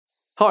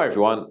Hi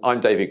everyone,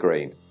 I'm David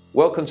Green.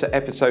 Welcome to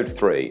episode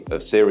 3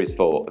 of series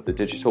 4 of the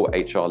Digital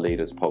HR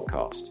Leaders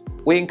podcast.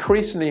 We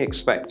increasingly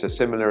expect a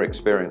similar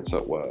experience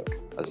at work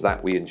as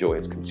that we enjoy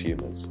as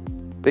consumers.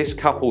 This,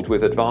 coupled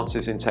with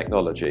advances in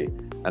technology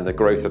and the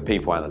growth of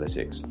people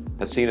analytics,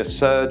 has seen a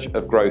surge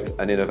of growth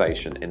and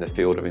innovation in the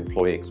field of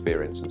employee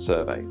experience and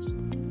surveys.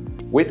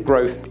 With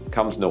growth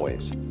comes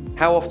noise.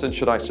 How often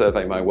should I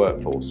survey my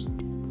workforce?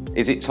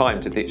 Is it time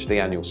to ditch the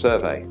annual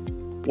survey?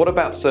 What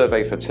about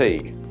survey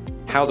fatigue?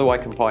 How do I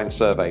combine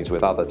surveys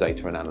with other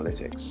data and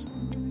analytics?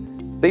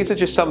 These are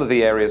just some of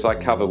the areas I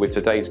cover with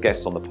today's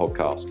guests on the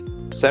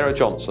podcast. Sarah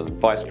Johnson,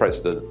 Vice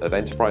President of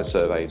Enterprise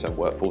Surveys and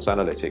Workforce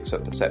Analytics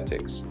at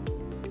Perceptyx.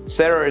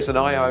 Sarah is an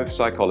IO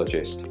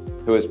psychologist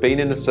who has been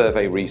in the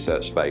survey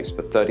research space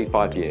for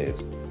 35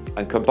 years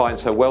and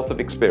combines her wealth of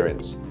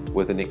experience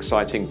with an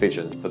exciting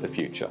vision for the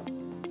future.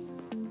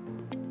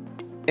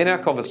 In our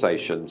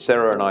conversation,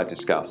 Sarah and I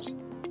discuss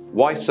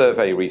why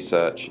survey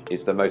research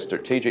is the most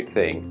strategic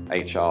thing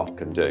HR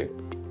can do.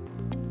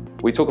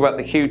 We talk about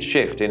the huge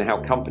shift in how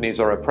companies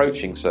are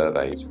approaching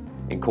surveys,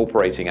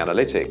 incorporating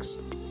analytics,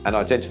 and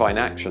identifying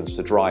actions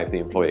to drive the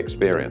employee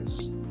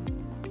experience.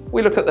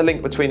 We look at the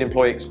link between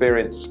employee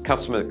experience,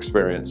 customer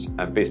experience,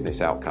 and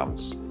business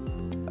outcomes.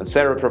 And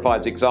Sarah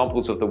provides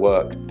examples of the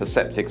work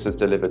Perceptyx has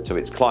delivered to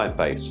its client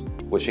base,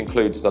 which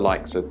includes the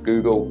likes of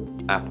Google,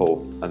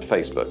 Apple, and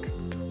Facebook.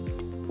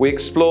 We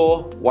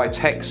explore why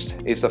text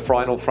is the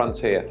final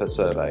frontier for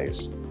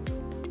surveys.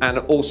 And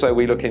also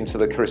we look into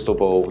the crystal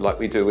ball like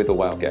we do with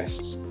all our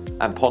guests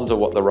and ponder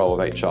what the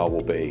role of HR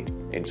will be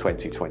in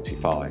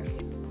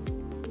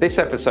 2025. This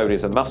episode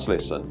is a must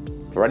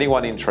listen for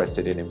anyone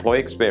interested in employee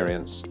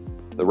experience,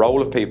 the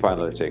role of people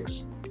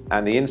analytics,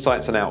 and the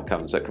insights and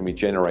outcomes that can be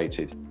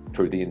generated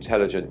through the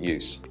intelligent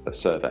use of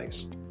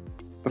surveys.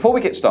 Before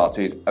we get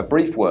started, a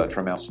brief word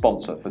from our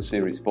sponsor for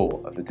Series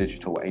 4 of the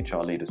Digital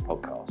HR Leaders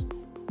podcast.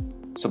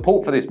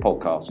 Support for this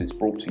podcast is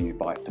brought to you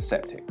by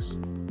Perceptyx.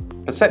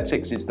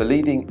 Perceptyx is the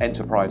leading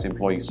enterprise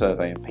employee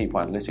survey and people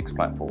analytics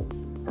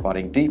platform,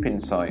 providing deep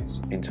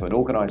insights into an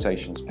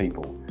organization's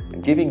people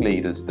and giving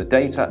leaders the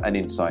data and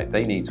insight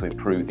they need to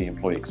improve the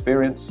employee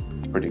experience,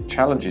 predict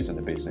challenges in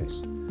the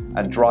business,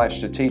 and drive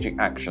strategic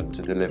action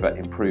to deliver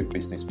improved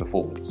business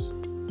performance.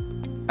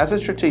 As a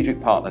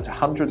strategic partner to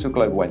hundreds of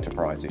global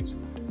enterprises,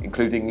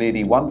 including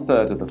nearly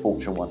 1/3 of the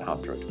Fortune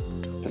 100,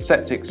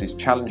 Perceptyx is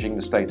challenging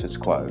the status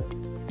quo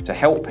to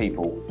help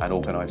people and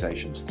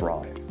organizations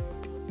thrive.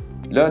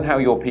 Learn how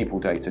your people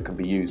data can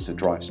be used to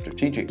drive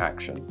strategic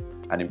action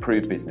and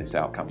improve business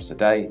outcomes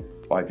today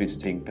by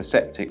visiting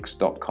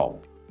perceptyx.com.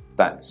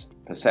 That's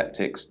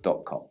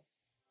perceptyx.com.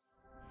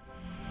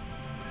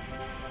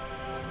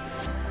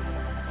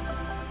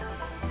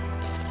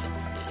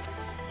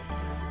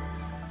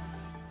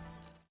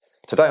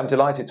 Today, I'm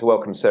delighted to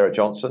welcome Sarah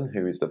Johnson,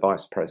 who is the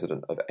Vice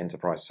President of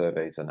Enterprise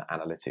Surveys and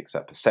Analytics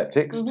at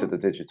Perceptyx, to the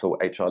Digital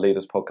HR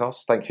Leaders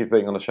podcast. Thank you for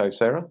being on the show,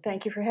 Sarah.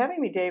 Thank you for having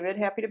me, David.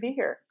 Happy to be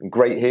here.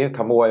 Great here.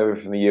 Come all the way over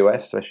from the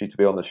US, especially to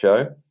be on the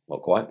show.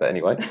 Not quite, but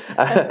anyway.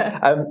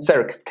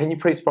 Sarah, can you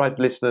please provide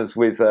listeners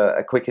with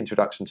a quick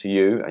introduction to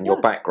you and your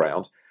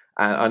background,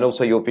 and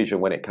also your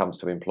vision when it comes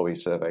to employee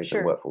surveys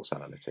and workforce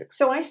analytics?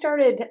 So I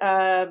started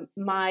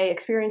my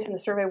experience in the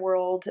survey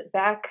world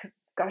back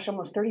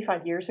almost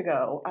 35 years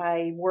ago.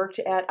 I worked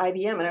at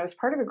IBM and I was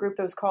part of a group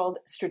that was called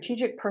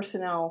Strategic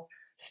Personnel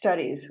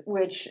Studies,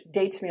 which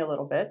dates me a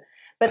little bit.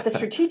 But the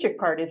strategic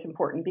part is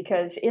important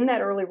because in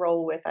that early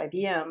role with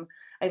IBM,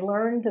 I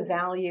learned the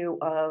value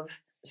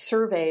of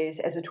surveys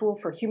as a tool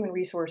for human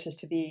resources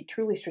to be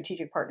truly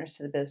strategic partners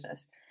to the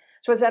business.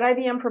 So I was at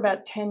IBM for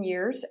about 10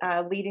 years,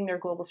 leading their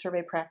global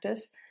survey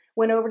practice.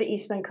 Went over to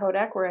Eastman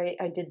Kodak, where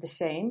I did the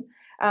same.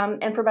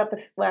 And for about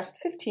the last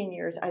 15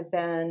 years, I've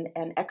been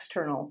an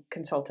external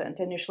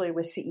consultant, initially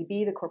with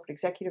CEB, the Corporate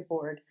Executive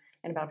Board,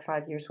 and about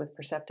 5 years with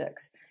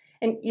Perceptyx.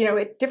 And,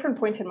 at different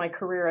points in my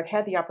career, I've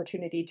had the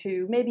opportunity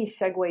to maybe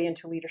segue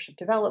into leadership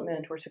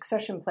development or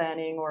succession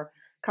planning or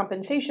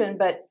compensation.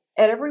 But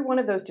at every one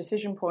of those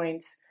decision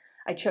points,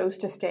 I chose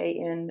to stay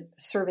in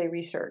survey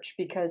research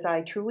because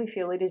I truly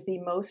feel it is the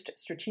most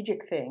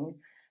strategic thing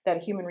that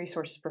a human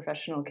resources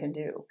professional can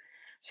do.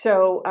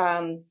 So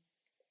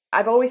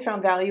I've always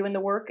found value in the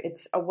work.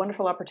 It's a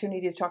wonderful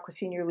opportunity to talk with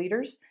senior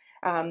leaders.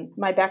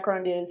 My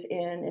background is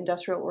in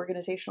industrial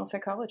organizational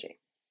psychology.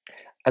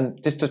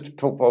 And just to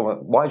talk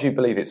about, why do you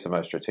believe it's the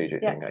most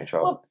strategic thing,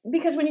 HR? Well,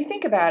 because when you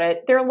think about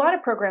it, there are a lot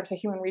of programs that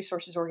human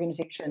resources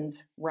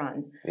organizations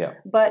run. Yeah.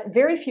 But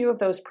very few of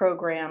those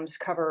programs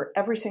cover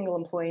every single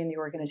employee in the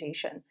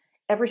organization,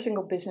 every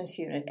single business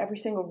unit, every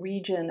single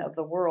region of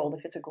the world,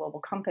 if it's a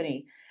global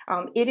company.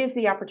 It is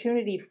the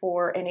opportunity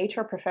for an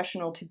HR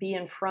professional to be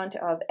in front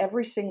of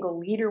every single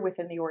leader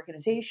within the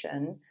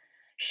organization,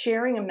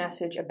 sharing a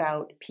message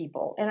about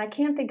people. And I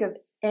can't think of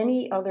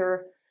any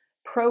other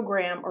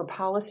program or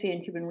policy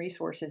in human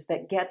resources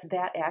that gets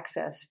that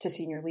access to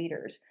senior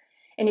leaders.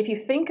 And if you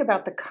think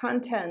about the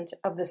content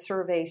of the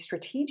survey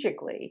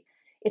strategically,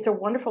 it's a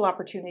wonderful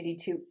opportunity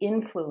to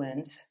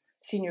influence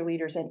senior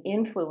leaders and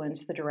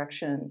influence the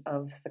direction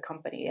of the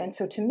company. And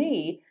so to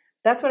me,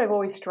 that's what I've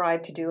always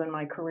strived to do in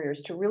my career,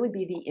 is to really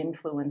be the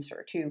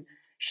influencer, to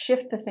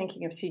shift the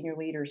thinking of senior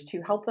leaders,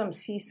 to help them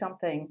see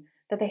something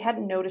that they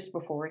hadn't noticed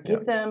before,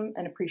 give them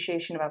an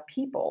appreciation about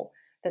people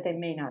that they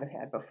may not have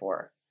had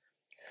before.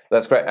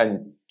 That's great.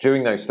 And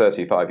during those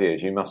 35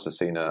 years, you must have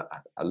seen a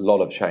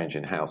lot of change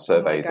in how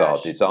surveys are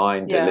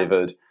designed,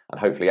 delivered, and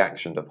hopefully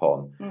actioned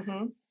upon.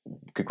 Mm-hmm.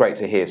 Great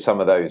to hear some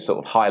of those sort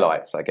of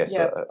highlights, I guess,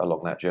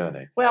 along that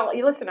journey. Well,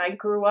 listen, I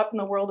grew up in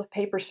the world of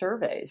paper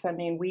surveys. I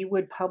mean, we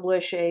would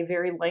publish a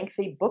very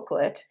lengthy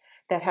booklet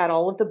that had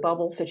all of the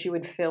bubbles that you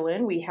would fill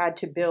in. We had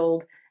to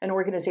build an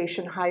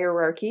organization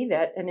hierarchy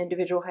that an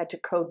individual had to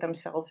code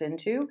themselves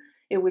into.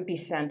 It would be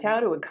sent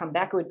out, it would come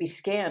back, it would be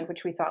scanned,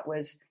 which we thought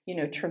was,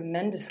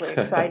 tremendously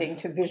exciting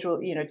to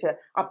to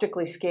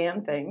optically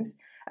scan things.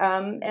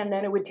 And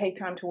then it would take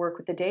time to work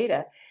with the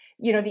data.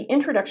 The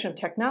introduction of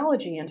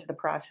technology into the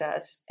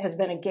process has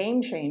been a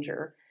game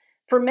changer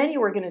for many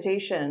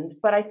organizations,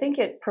 but I think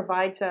it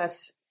provides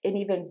us an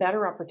even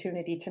better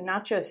opportunity to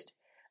not just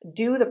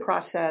do the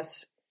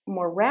process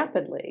more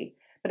rapidly,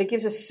 but it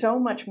gives us so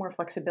much more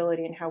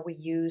flexibility in how we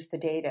use the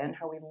data and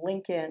how we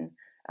link in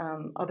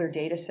other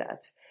data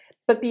sets.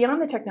 But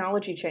beyond the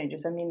technology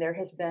changes, there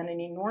has been an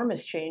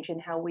enormous change in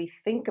how we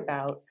think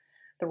about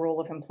the role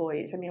of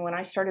employees. When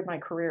I started my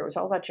career, it was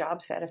all about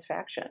job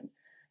satisfaction.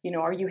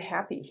 Are you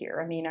happy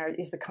here?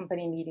 Is the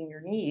company meeting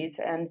your needs?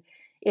 And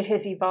it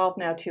has evolved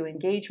now to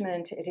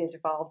engagement. It has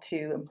evolved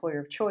to employer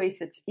of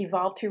choice. It's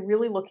evolved to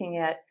really looking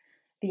at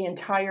the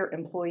entire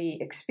employee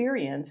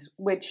experience,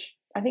 which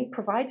I think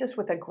provides us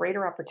with a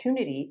greater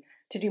opportunity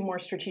to do more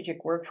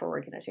strategic work for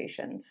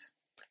organizations.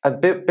 And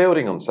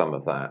building on some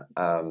of that,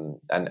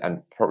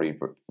 and probably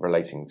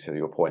relating to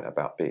your point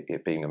about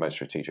it being the most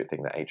strategic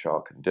thing that HR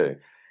can do,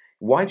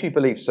 why do you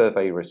believe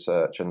survey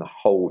research and the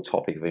whole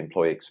topic of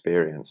employee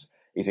experience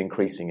is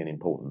increasing in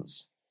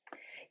importance?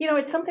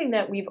 It's something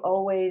that we've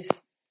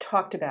always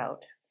talked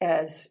about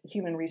as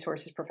human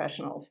resources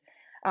professionals,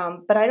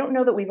 but I don't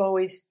know that we've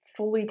always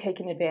fully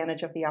taken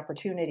advantage of the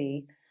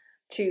opportunity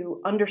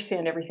to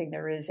understand everything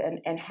there is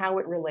and how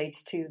it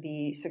relates to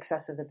the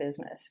success of the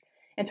business.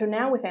 And so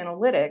now with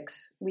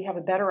analytics, we have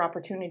a better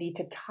opportunity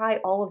to tie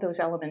all of those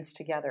elements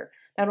together,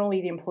 not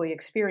only the employee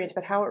experience,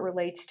 but how it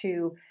relates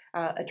to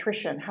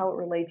attrition, how it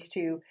relates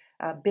to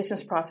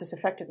business process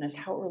effectiveness,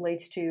 how it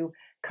relates to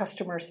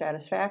customer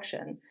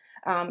satisfaction.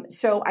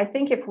 So I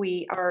think if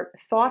we are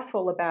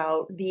thoughtful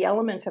about the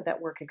elements of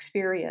that work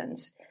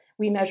experience,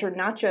 we measure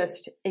not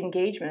just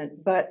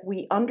engagement, but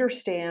we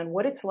understand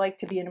what it's like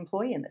to be an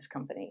employee in this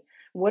company.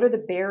 What are the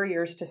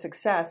barriers to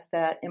success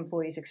that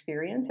employees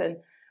experience, and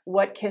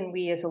what can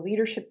we as a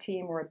leadership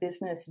team or a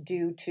business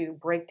do to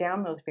break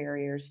down those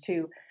barriers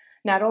to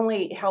not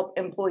only help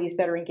employees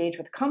better engage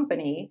with the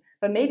company,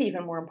 but maybe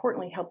even more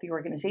importantly, help the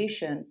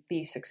organization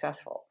be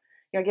successful.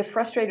 I get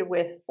frustrated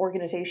with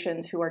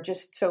organizations who are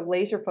just so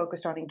laser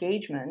focused on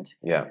engagement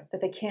that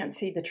they can't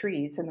see the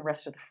trees in the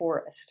rest of the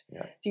forest.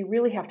 Yeah. So you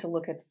really have to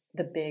look at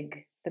the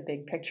big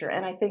picture.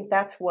 And I think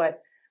that's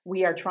what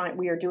we are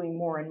doing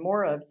more and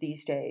more of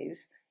these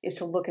days, is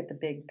to look at the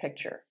big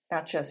picture,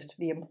 not just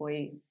the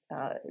employee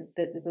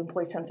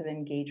sense of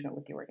engagement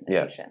with the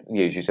organization.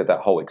 Yeah, as you said, that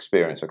whole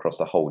experience across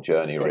the whole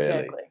journey, really.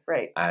 Exactly,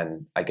 right.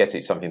 And I guess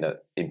it's something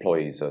that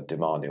employees are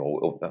demanding,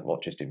 or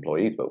not just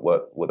employees, but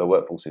the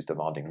workforce is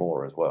demanding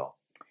more as well.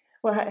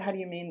 Well, how do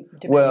you mean?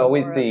 Well,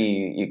 with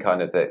you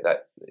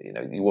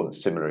want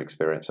similar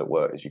experience at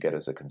work as you get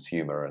as a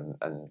consumer,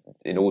 and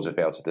in order to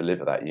be able to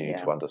deliver that, you need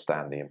to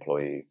understand the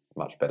employee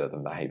much better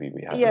than behavior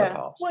we had in the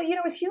past. Well,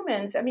 as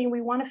humans,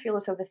 we want to feel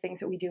as though the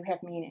things that we do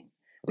have meaning.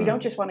 We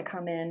don't just want to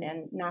come in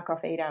and knock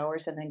off 8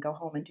 hours and then go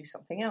home and do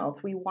something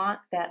else. We want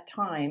that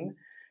time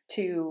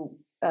to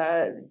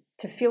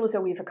feel as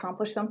though we've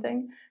accomplished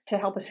something, to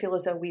help us feel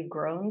as though we've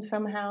grown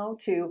somehow,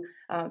 to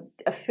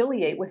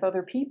affiliate with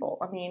other people.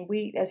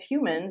 We as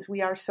humans,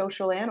 we are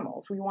social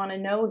animals. We want to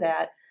know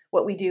that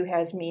what we do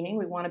has meaning.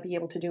 We want to be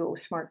able to do it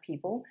with smart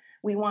people.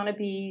 We want to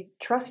be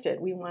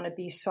trusted. We want to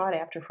be sought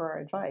after for our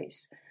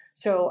advice.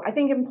 So I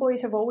think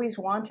employees have always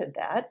wanted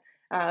that.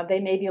 They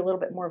may be a little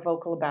bit more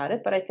vocal about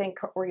it, but I think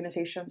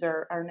organizations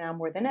are now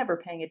more than ever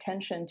paying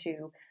attention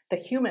to the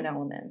human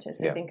element as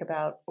they think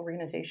about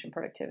organization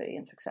productivity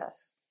and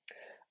success.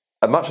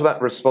 And much of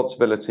that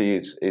responsibility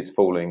is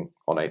falling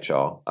on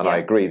HR. And I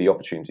agree, the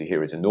opportunity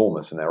here is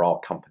enormous. And there are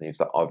companies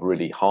that are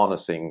really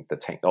harnessing the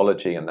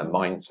technology and the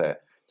mindset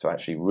to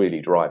actually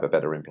really drive a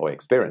better employee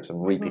experience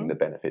and reaping the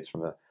benefits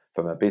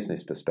from a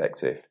business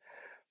perspective.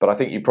 But I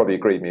think you probably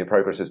agree with me,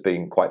 progress has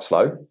been quite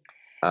slow.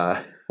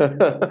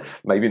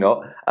 Maybe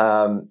not.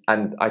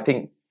 And I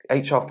think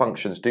HR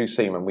functions do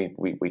seem, and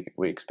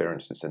we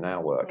experience this in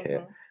our work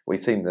here, we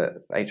seem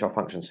that HR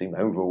functions seem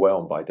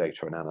overwhelmed by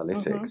data and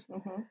analytics.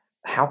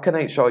 How can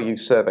HR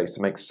use surveys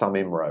to make some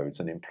inroads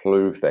and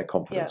improve their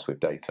confidence with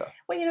data?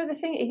 Well, the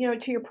thing,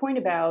 to your point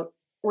about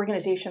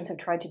organizations have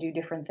tried to do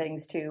different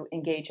things to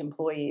engage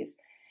employees.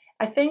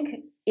 I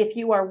think if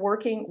you are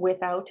working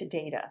without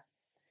data,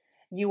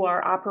 You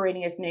are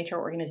operating as an HR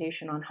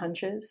organization on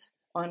hunches,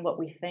 on what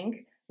we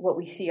think, what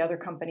we see other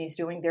companies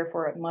doing,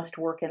 therefore it must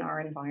work in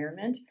our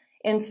environment.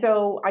 And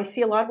so I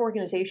see a lot of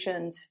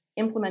organizations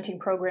implementing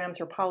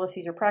programs or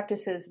policies or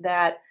practices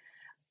that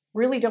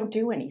really don't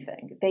do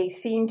anything. They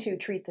seem to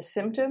treat the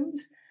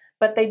symptoms,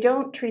 but they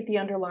don't treat the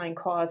underlying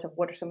cause of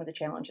what are some of the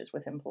challenges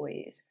with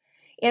employees.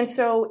 And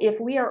so if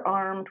we are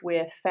armed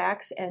with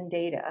facts and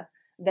data,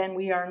 then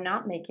we are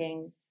not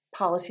making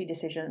policy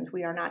decisions.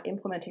 We are not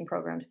implementing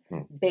programs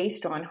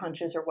based on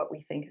hunches or what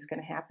we think is going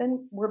to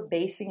happen. We're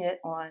basing it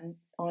on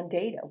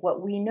data,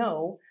 what we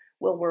know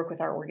will work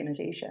with our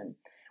organization,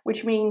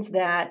 which means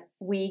that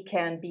we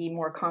can be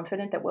more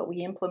confident that what we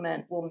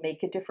implement will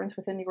make a difference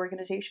within the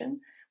organization.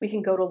 We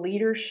can go to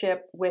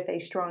leadership with a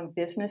strong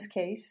business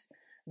case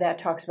that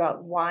talks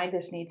about why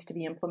this needs to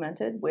be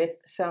implemented with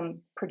some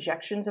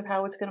projections of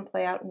how it's going to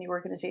play out in the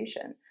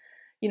organization.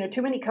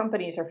 Too many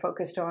companies are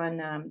focused on,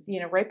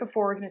 right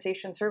before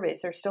organization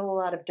surveys, there's still a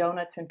lot of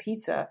donuts and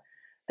pizza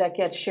that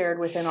gets shared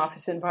within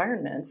office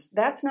environments.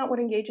 That's not what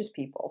engages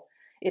people.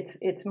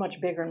 It's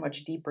much bigger and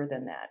much deeper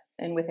than that.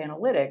 And with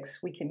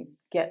analytics, we can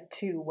get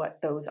to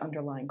what those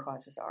underlying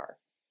causes are.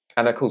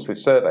 And of course, with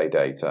survey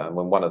data, and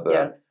when one of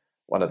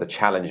the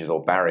challenges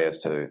or barriers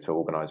to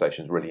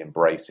organizations really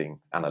embracing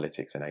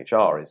analytics in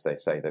HR is they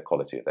say the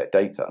quality of their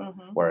data,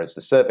 whereas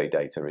the survey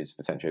data is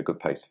potentially a good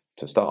place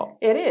to start.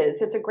 It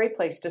is. It's a great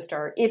place to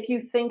start if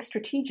you think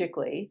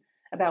strategically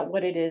about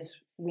what it is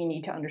we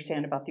need to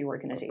understand about the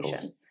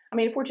organization. I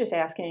mean, if we're just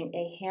asking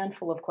a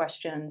handful of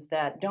questions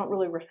that don't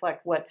really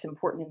reflect what's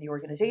important in the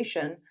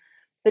organization,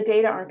 the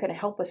data aren't going to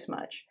help us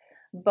much.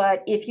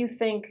 But if you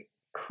think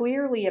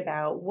clearly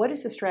about what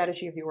is the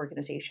strategy of the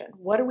organization,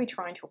 what are we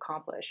trying to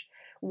accomplish,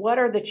 what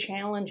are the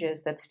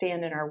challenges that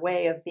stand in our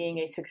way of being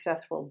a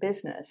successful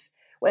business,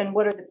 and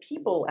what are the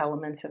people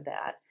elements of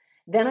that,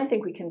 then I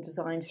think we can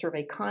design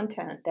survey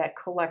content that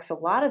collects a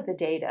lot of the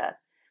data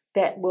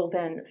that will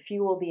then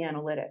fuel the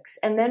analytics.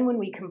 And then when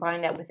we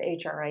combine that with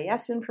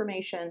HRIS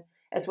information,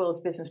 as well as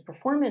business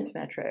performance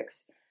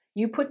metrics,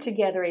 you put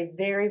together a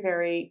very,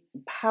 very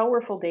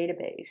powerful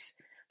database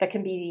that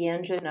can be the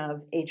engine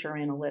of HR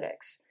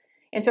analytics.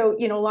 And so,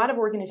 a lot of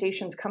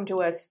organizations come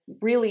to us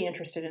really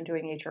interested in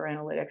doing HR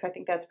analytics. I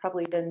think that's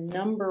probably the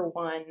number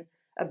one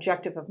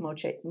objective of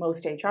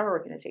most HR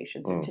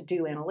organizations is to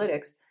do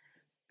analytics.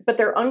 But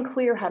they're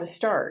unclear how to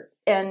start.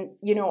 And,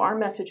 our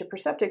message at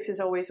Perceptyx is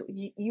always,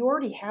 you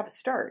already have a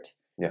start.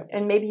 Yeah.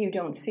 And maybe you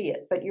don't see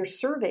it, but your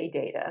survey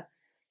data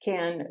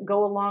can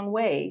go a long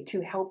way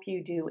to help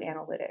you do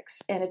analytics.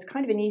 And it's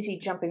kind of an easy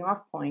jumping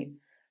off point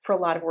for a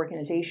lot of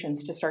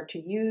organizations to start to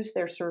use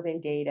their survey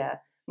data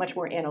much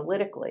more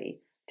analytically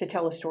to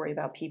tell a story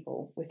about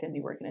people within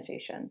the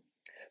organization.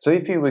 So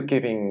if you were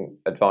giving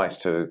advice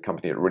to a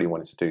company that really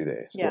wanted to do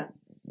this,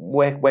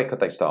 where could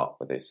they start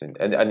with this?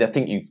 And I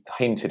think you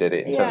hinted at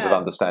it in terms of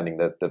understanding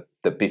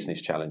the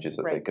business challenges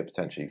that they could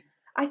potentially...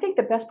 I think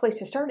the best place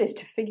to start is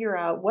to figure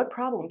out what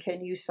problem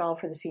can you solve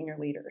for the senior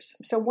leaders.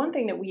 So one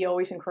thing that we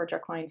always encourage our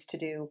clients to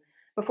do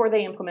before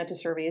they implement a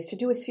survey is to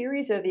do a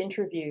series of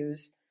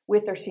interviews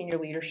with their senior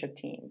leadership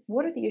team.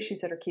 What are the issues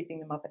that are keeping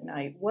them up at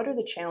night? What are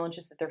the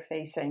challenges that they're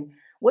facing?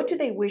 What do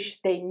they wish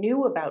they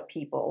knew about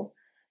people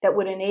that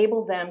would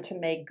enable them to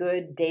make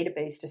good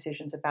database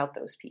decisions about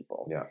those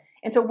people? Yeah.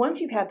 And so once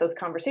you've had those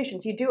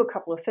conversations, you do a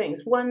couple of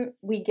things. One,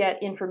 we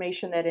get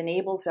information that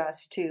enables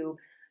us to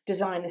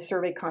design the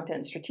survey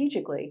content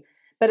strategically,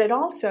 but it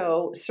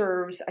also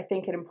serves, I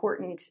think, an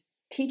important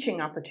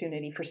teaching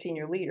opportunity for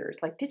senior leaders.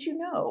 Like, did you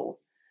know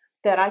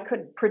that I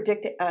could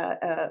predict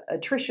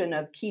attrition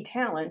of key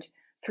talent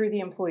through the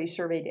employee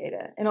survey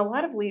data? And a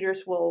lot of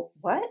leaders will,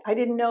 what? I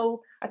didn't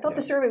know. I thought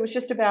the survey was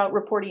just about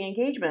reporting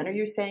engagement. Are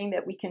you saying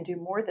that we can do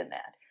more than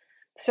that?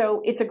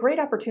 So it's a great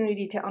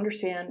opportunity to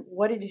understand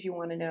what it is you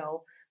want to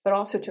know, but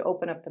also to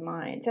open up the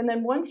minds. And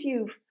then once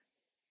you've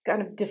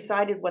kind of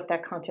decided what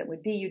that content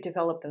would be, you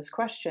develop those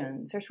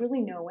questions. There's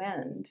really no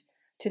end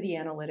to the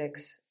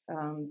analytics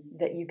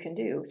that you can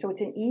do. So it's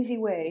an easy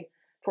way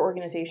for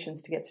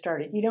organizations to get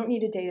started. You don't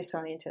need a data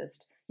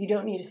scientist. You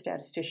don't need a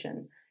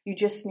statistician. You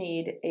just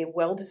need a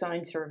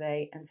well-designed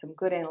survey and some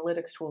good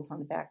analytics tools on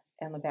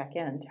the back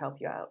end to help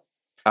you out.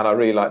 And I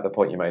really like the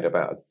point you made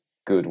about a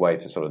good way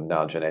to sort of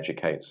nudge and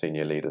educate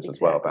senior leaders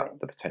as well about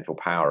the potential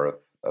power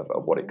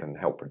of what it can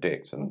help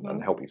predict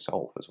and help you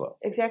solve as well.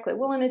 Exactly.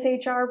 Well, and as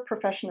HR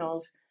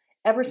professionals,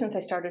 ever since I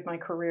started my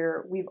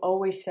career, we've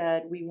always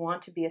said we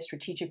want to be a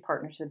strategic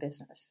partner to the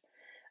business.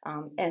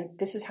 And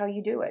this is how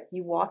you do it.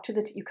 You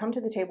come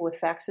to the table with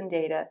facts and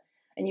data,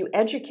 and you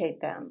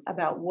educate them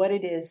about what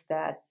it is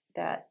that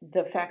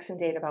the facts and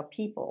data about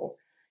people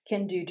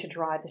can do to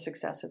drive the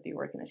success of the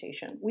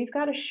organization. We've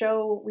got to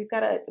show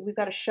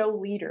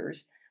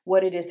leaders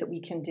what it is that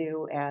we can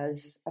do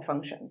as a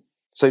function.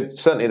 So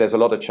certainly there's a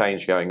lot of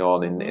change going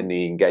on in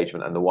the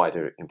engagement and the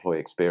wider employee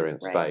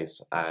experience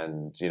space,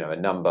 and a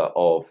number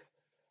of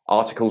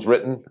articles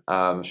written,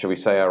 shall we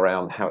say,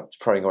 around how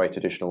throwing away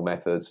traditional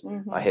methods.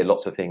 I hear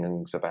lots of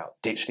things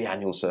about ditch the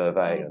annual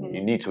survey, and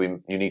you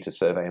need to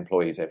survey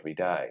employees every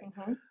day.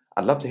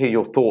 I'd love to hear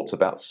your thoughts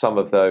about some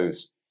of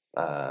those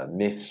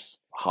myths,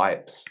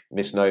 hypes,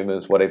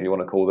 misnomers, whatever you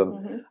want to call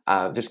them.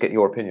 Just get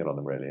your opinion on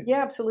them, really.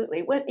 Yeah,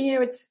 absolutely. Well,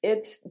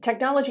 it's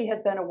technology has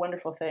been a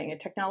wonderful thing, and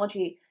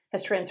technology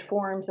has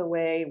transformed the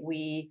way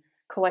we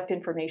collect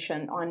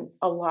information on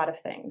a lot of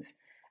things.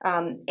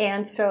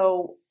 And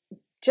so,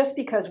 just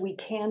because we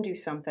can do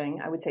something,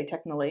 I would say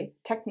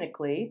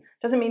technically,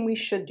 doesn't mean we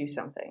should do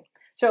something.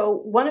 So,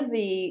 one of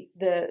the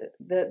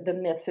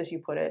myths, as you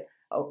put it,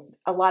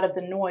 a lot of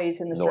the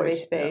noise in the survey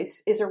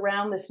space is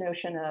around this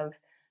notion of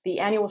the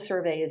annual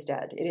survey is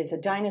dead. It is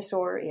a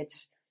dinosaur.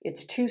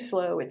 It's too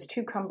slow. It's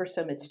too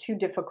cumbersome. It's too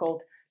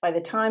difficult. By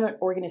the time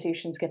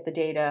organizations get the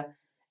data,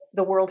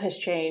 the world has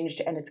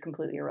changed and it's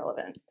completely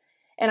irrelevant.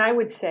 And I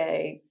would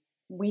say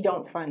we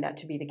don't find that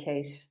to be the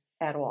case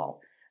at all.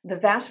 The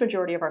vast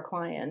majority of our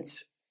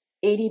clients,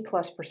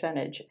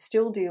 80+%,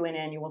 still do an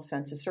annual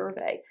census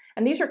survey.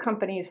 And these are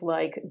companies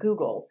like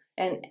Google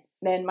and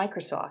then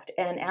Microsoft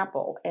and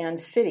Apple and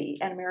Citi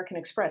and American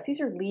Express.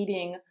 These are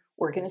leading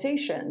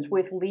organizations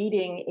with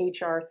leading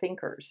HR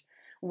thinkers.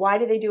 Why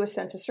do they do a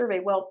census survey?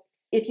 Well,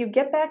 if you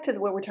get back to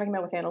what we're talking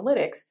about with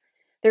analytics,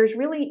 there's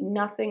really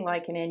nothing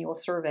like an annual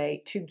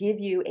survey to give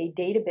you a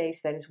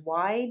database that is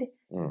wide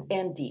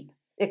and deep.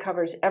 It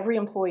covers every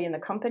employee in the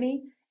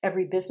company,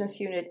 every business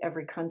unit,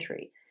 every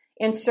country.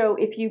 And so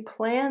if you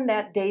plan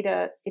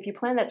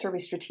that survey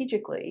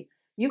strategically,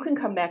 you can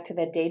come back to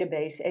that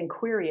database and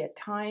query it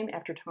time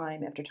after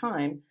time after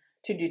time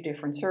to do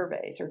different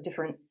surveys or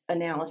different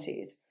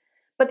analyses.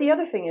 But the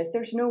other thing is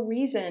there's no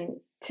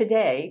reason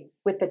today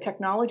with the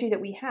technology that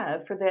we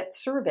have for that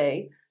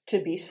survey to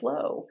be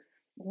slow.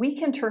 We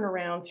can turn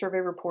around survey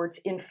reports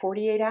in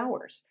 48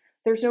 hours.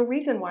 There's no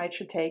reason why it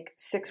should take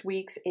 6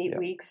 weeks, 8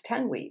 weeks,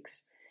 10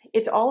 weeks.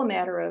 It's all a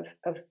matter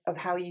of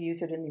how you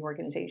use it in the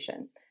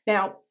organization.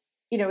 Now,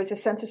 is a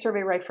census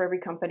survey right for every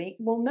company?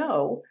 Well,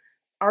 no.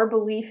 Our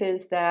belief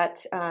is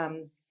that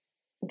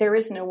there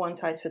is no one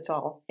size fits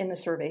all in the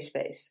survey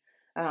space.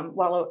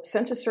 While a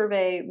census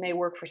survey may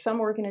work for some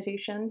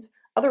organizations,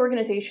 other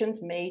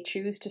organizations may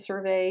choose to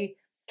survey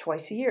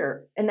twice a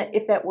year. And that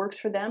if that works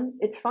for them,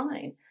 it's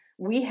fine.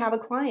 We have a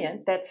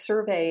client that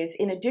surveys,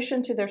 in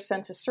addition to their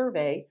census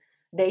survey,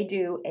 they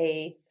do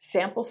a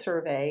sample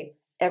survey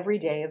every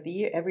day of the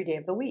year, every day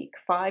of the week,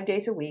 5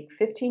 days a week.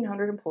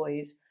 1,500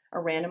 employees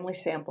are randomly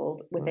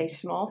sampled with a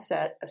small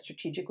set of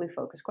strategically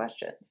focused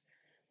questions.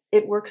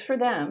 It works for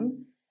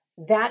them.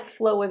 That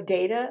flow of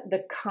data,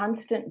 the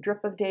constant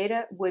drip of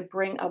data, would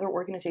bring other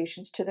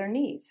organizations to their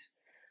knees.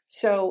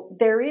 So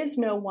there is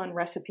no one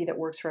recipe that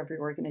works for every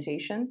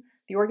organization.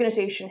 The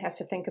organization has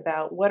to think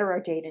about what are our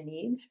data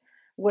needs,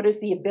 what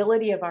is the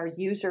ability of our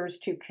users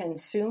to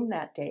consume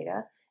that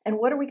data, and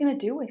what are we going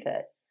to do with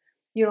it?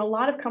 A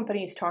lot of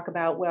companies talk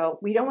about, well,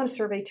 we don't want to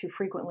survey too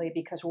frequently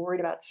because we're worried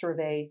about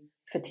survey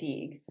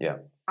fatigue. Yeah.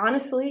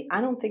 Honestly,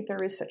 I don't think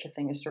there is such a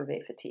thing as survey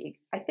fatigue.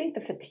 I think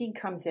the fatigue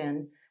comes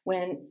in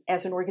when,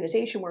 as an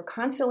organization, we're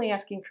constantly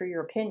asking for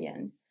your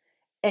opinion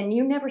and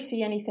you never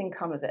see anything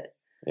come of it.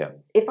 Yeah.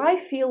 If I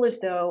feel as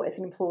though, as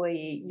an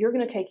employee, you're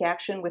going to take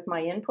action with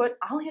my input,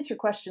 I'll answer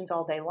questions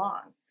all day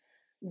long.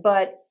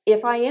 But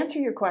if I answer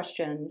your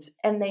questions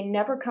and they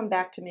never come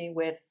back to me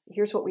with,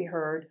 here's what we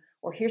heard,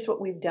 or here's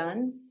what we've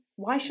done,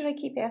 why should I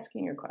keep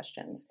asking your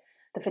questions?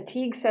 The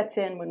fatigue sets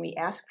in when we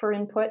ask for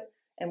input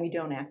and we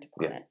don't act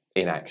upon it.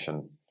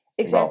 Inaction.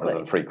 Exactly. Rather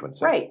than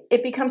frequency. Right.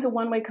 It becomes a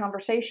one-way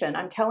conversation.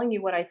 I'm telling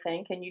you what I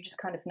think, and you just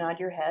kind of nod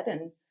your head,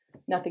 and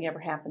nothing ever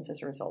happens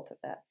as a result of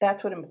that.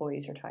 That's what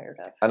employees are tired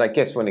of. And I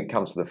guess when it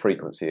comes to the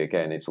frequency,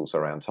 again, it's also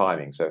around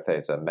timing. So if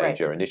there's a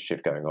major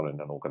initiative going on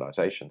in an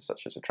organization,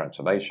 such as a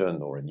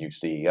transformation or a new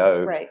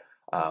CEO,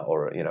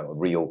 or a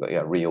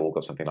reorg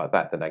or something like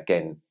that, then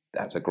again,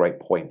 that's a great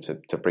point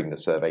to bring the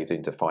surveys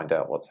in to find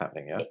out what's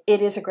happening. Yeah,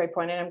 it is a great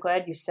point, and I'm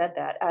glad you said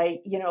that. A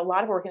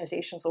lot of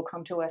organizations will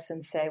come to us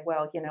and say,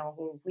 well,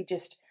 we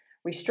just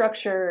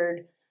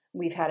restructured,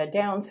 we've had a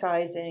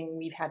downsizing,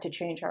 we've had to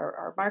change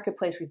our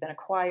marketplace, we've been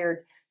acquired.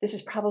 This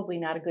is probably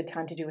not a good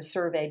time to do a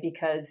survey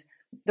because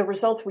the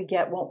results we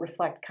get won't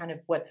reflect kind of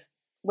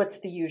what's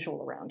the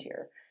usual around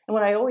here. And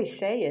what I always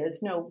say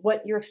is, no,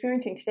 what you're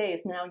experiencing today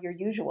is now your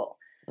usual.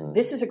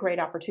 This is a great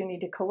opportunity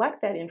to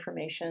collect that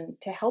information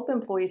to help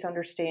employees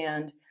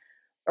understand,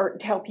 or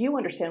to help you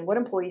understand what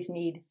employees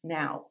need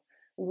now.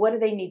 What do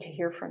they need to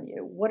hear from you?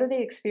 What are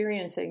they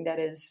experiencing that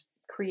is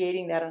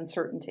creating that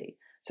uncertainty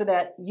so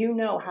that you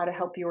know how to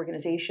help the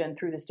organization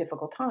through this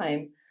difficult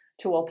time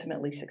to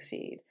ultimately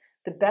succeed?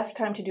 The best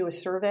time to do a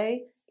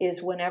survey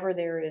is whenever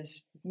there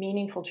is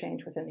meaningful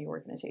change within the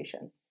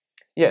organization.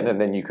 Yeah,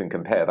 and then you can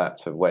compare that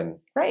to when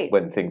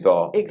things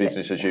are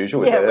business as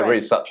usual, if there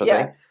is such a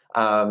thing.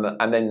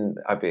 And then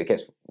I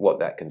guess what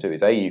that can do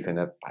is, A, you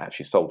can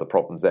actually solve the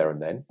problems there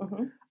and then,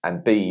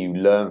 and B, you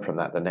learn from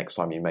that the next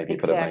time you maybe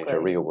put a major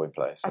reorg in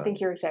place. So. I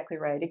think you're exactly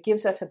right. It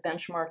gives us a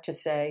benchmark to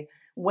say,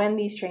 when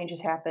these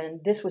changes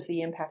happen, this was the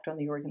impact on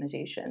the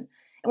organization.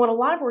 And what a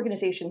lot of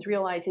organizations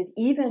realize is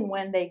even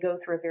when they go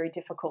through a very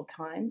difficult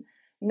time,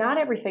 not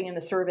everything in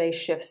the survey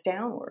shifts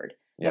downward.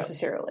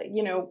 necessarily.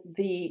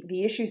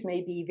 The issues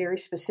may be very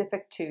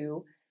specific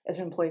to, as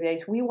an employee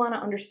base, we want to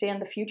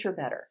understand the future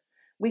better.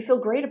 We feel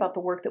great about the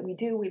work that we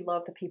do. We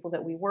love the people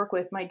that we work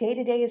with. My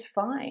day-to-day is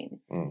fine.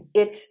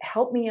 It's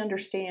helped me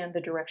understand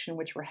the direction in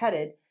which we're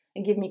headed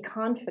and give me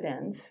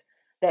confidence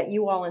that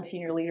you all in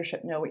senior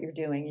leadership know what you're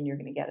doing and you're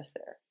going to get us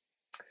there.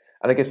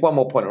 And I guess one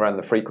more point around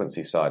the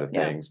frequency side of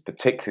things,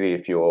 particularly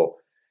if you're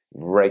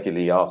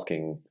regularly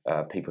asking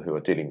people who are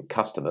dealing with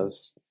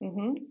customers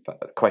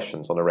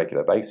questions on a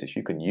regular basis,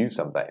 you can use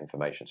some of that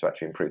information to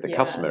actually improve the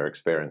customer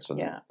experience and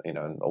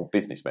and all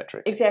business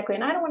metrics. Exactly.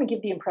 And I don't want to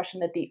give the impression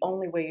that the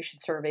only way you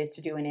should survey is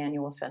to do an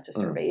annual census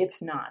survey.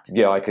 It's not.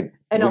 Yeah,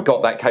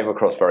 that came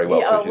across very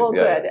well.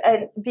 Good.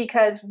 And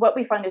because what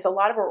we find is a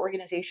lot of our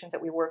organizations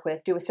that we work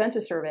with do a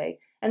census survey,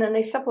 and then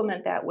they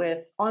supplement that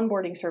with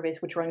onboarding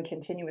surveys which run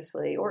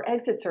continuously, or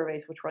exit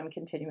surveys which run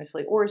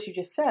continuously, or as you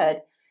just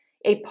said,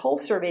 a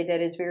pulse survey that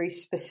is very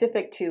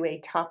specific to a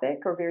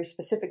topic or very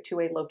specific to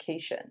a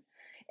location.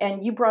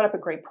 And you brought up a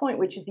great point,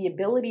 which is the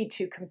ability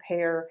to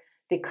compare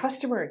the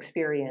customer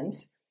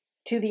experience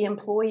to the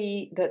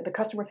employee, the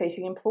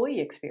customer-facing employee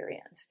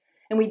experience.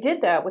 And we did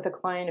that with a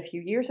client a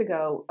few years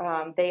ago.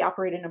 They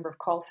operate a number of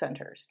call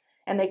centers,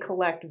 and they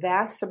collect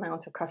vast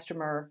amounts of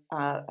customer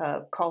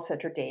call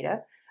center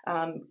data.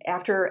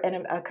 After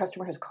a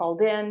customer has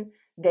called in,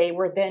 they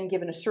were then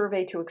given a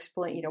survey to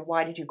explain,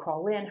 why did you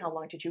call in? How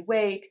long did you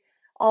wait?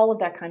 All of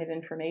that kind of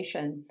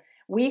information.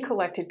 We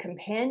collected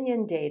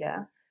companion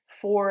data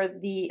on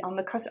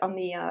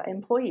the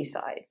employee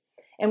side,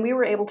 and we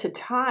were able to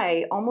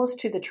tie almost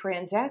to the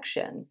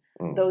transaction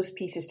those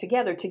pieces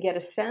together to get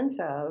a sense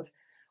of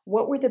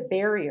what were the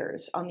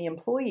barriers on the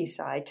employee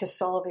side to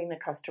solving the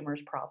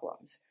customer's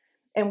problems.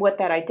 And what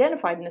that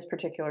identified in this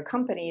particular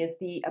company is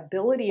the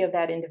ability of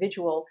that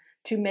individual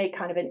to make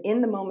kind of an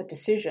in-the-moment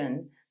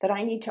decision that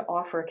I need to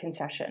offer a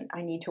concession.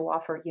 I need to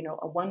offer,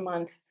 a 1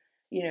 month,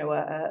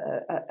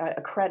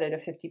 a credit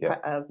of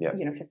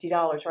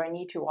 $50, or I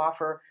need to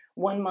offer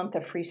 1 month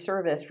of free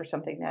service for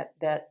something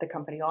that the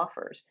company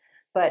offers.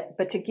 But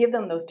to give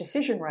them those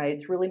decision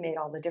rights really made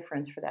all the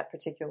difference for that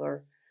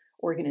particular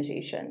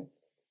organization.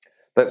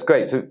 That's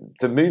great. So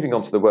moving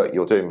on to the work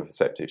you're doing with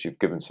Perceptyx, you've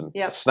given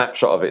a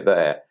snapshot of it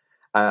there.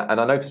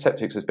 And I know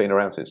Perceptyx has been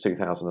around since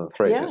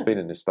 2003, so it's been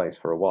in this space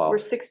for a while. We're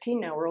 16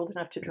 now. We're old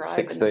enough to drive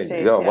 16. in the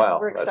States. Oh, wow.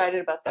 We're excited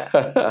about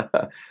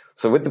that.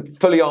 So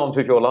fully armed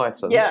with your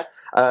license,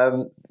 yes.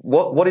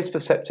 What is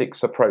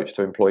Perceptyx's approach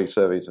to employee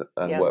surveys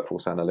and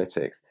workforce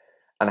analytics?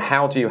 And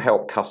how do you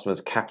help customers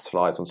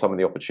capitalize on some of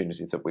the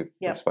opportunities that we've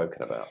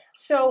spoken about?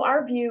 So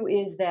our view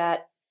is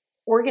that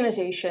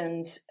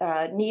organizations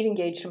need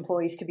engaged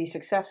employees to be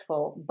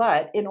successful,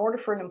 but in order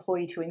for an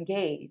employee to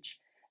engage,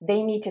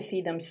 they need to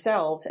see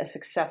themselves as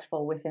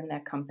successful within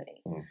that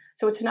company.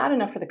 So it's not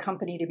enough for the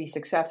company to be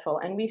successful.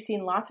 And we've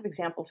seen lots of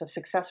examples of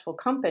successful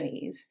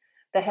companies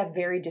that have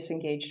very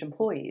disengaged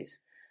employees.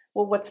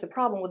 Well, what's the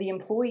problem? Well, the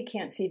employee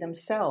can't see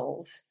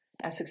themselves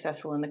as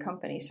successful in the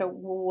company. So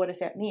what does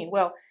that mean?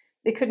 Well,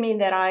 it could mean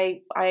that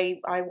I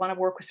want to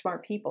work with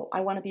smart people.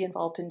 I want to be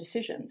involved in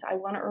decisions. I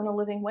want to earn a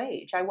living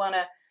wage. I want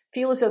to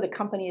feel as though the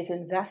company is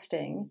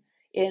investing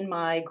in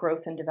my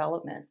growth and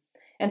development.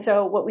 And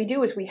so what we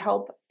do is we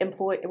help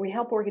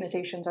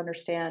organizations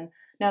understand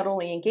not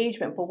only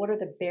engagement, but what are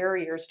the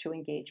barriers to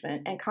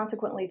engagement and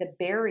consequently the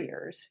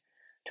barriers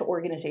to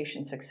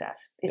organization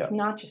success. It's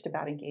not just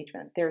about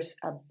engagement. There's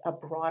a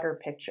broader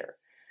picture.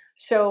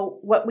 So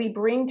what we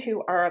bring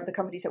to the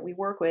companies that we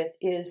work with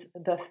is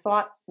the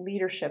thought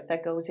leadership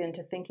that goes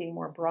into thinking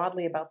more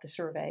broadly about the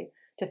survey,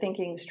 to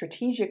thinking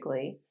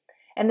strategically,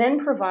 and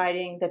then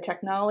providing the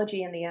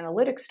technology and the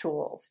analytics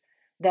tools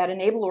that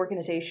enable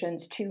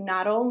organizations to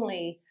not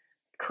only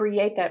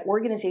create that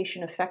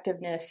organization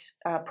effectiveness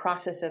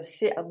process of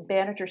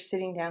managers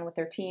sitting down with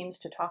their teams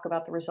to talk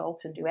about the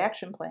results and do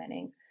action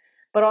planning,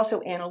 but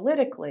also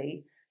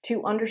analytically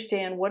to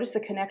understand what is the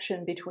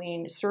connection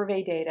between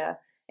survey data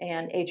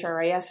and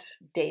HRIS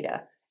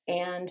data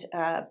and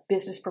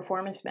business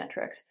performance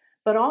metrics,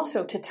 but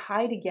also to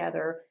tie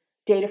together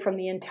data from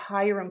the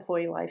entire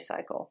employee life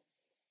cycle.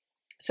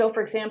 So,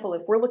 for example,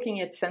 if we're looking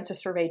at census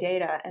survey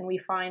data and we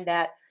find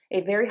that a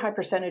very high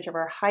percentage of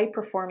our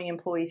high-performing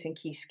employees in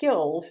key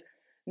skills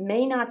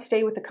may not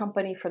stay with the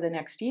company for the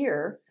next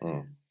year,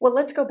 well,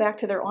 let's go back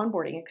to their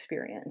onboarding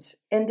experience.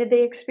 And did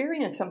they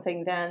experience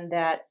something then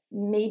that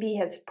maybe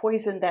has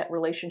poisoned that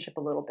relationship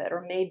a little bit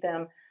or made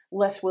them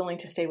less willing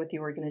to stay with the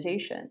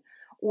organization?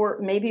 Or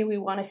maybe we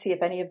want to see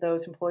if any of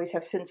those employees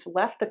have since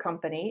left the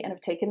company and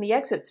have taken the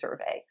exit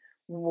survey.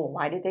 Well,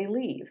 why did they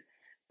leave?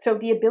 So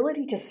the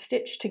ability to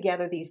stitch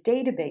together these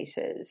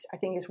databases, I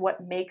think, is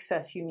what makes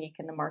us unique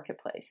in the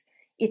marketplace.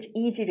 It's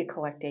easy to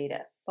collect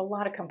data. A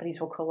lot of companies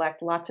will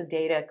collect lots of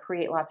data,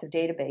 create lots of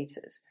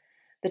databases.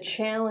 The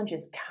challenge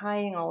is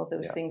tying all of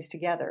those things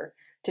together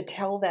to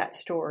tell that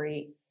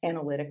story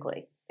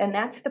analytically. And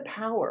that's the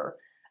power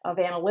of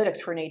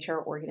analytics for an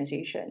HR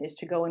organization, is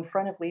to go in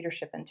front of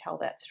leadership and tell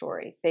that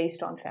story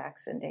based on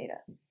facts and data.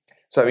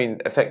 So, I mean,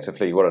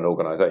 effectively, what an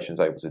organisation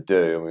is able to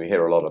do, and we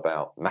hear a lot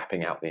about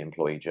mapping out the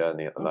employee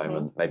journey at the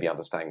moment, maybe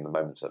understanding the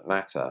moments that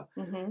matter.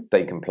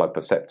 They can plug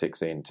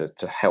Perceptyx in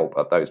to help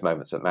at those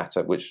moments that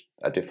matter, which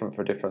are different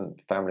for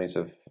different families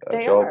of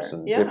jobs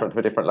and different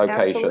for different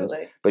locations.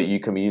 Absolutely. But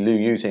you can be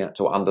using it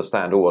to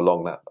understand all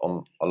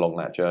along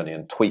that journey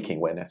and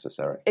tweaking where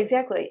necessary.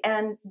 Exactly.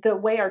 And the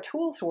way our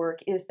tools work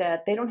is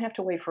that they don't have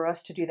to wait for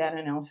us to do that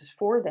analysis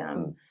for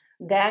them.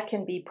 That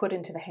can be put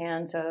into the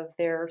hands of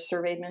their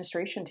survey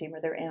administration team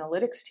or their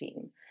analytics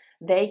team.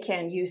 They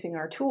can, using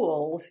our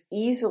tools,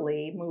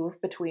 easily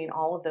move between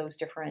all of those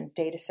different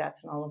data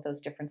sets and all of those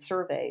different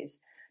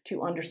surveys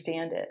to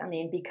understand it. I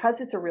mean,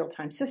 because it's a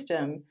real-time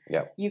system,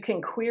 you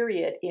can query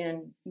it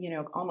in,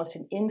 almost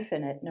an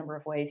infinite number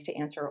of ways to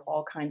answer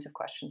all kinds of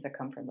questions that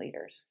come from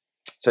leaders.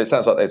 So it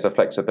sounds like there's a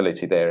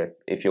flexibility there.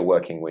 If you're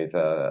working with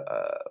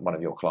one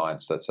of your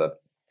clients that's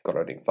got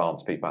an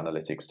advanced people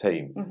analytics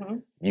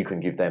team, you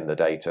can give them the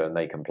data and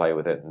they can play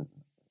with it and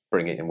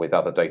bring it in with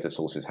other data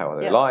sources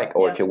however they like.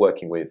 Or if you're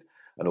working with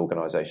an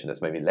organisation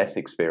that's maybe less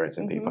experienced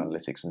in people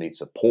analytics and needs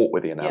support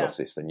with the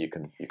analysis, then you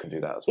can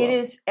do that as well. It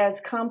is as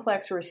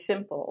complex or as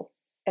simple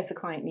as the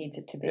client needs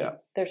it to be.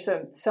 There's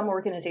some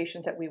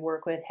organizations that we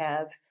work with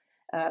have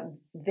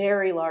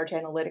very large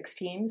analytics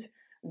teams.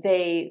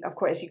 They, of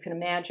course, as you can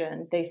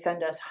imagine, they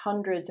send us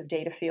hundreds of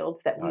data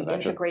fields that we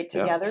integrate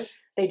together.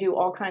 They do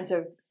all kinds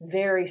of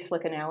very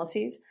slick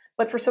analyses.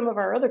 But for some of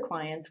our other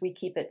clients, we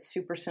keep it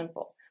super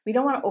simple. We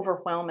don't want to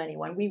overwhelm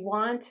anyone. We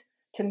want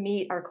to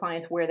meet our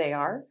clients where they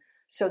are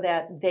so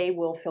that they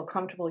will feel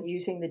comfortable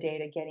using the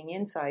data, getting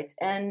insights,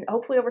 and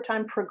hopefully over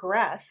time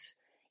progress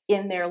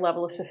in their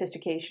level of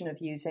sophistication of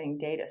using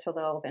data. So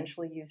they'll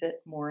eventually use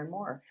it more and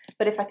more.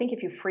 But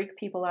if you freak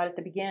people out at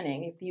the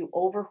beginning, if you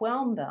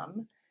overwhelm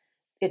them,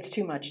 it's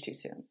too much too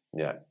soon.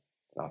 Yeah,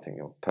 I think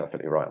you're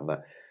perfectly right on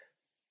that.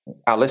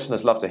 Our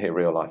listeners love to hear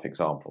real life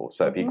examples.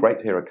 So it'd be great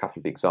to hear a couple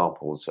of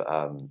examples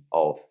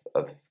of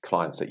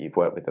clients that you've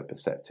worked with at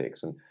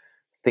Perceptyx and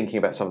thinking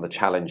about some of the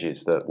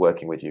challenges that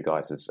working with you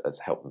guys has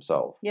helped them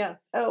solve. Yeah.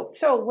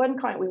 So one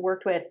client we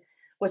worked with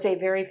was a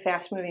very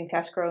fast-moving,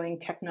 fast-growing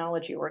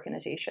technology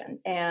organization.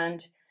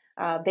 And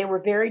they were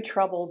very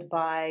troubled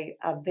by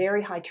a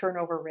very high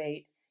turnover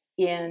rate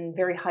in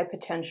very high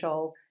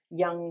potential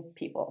young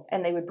people.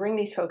 And they would bring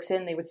these folks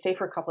in, they would stay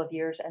for a couple of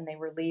years, and they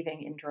were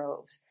leaving in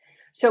droves.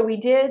 So we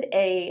did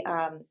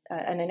an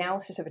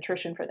analysis of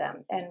attrition for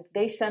them, and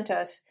they sent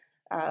us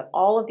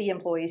all of the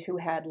employees who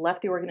had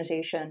left the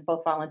organization,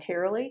 both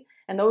voluntarily,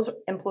 and those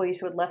employees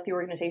who had left the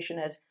organization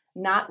as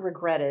not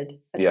regretted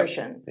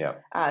attrition.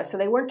 So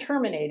they weren't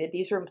terminated.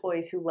 These are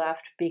employees who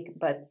left,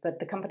 but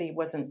the company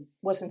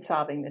wasn't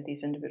sobbing that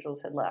these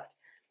individuals had left.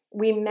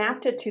 We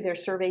mapped it to their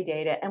survey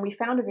data, and we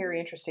found a very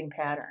interesting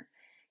pattern.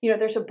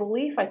 There's a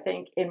belief, I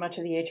think, in much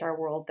of the HR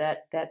world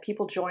that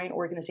people join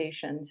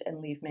organizations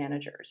and leave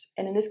managers.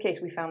 And in this case,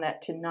 we found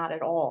that to not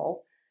at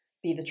all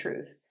be the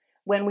truth.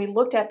 When we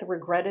looked at the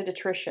regretted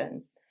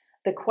attrition,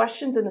 the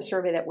questions in the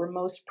survey that were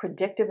most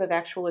predictive of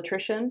actual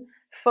attrition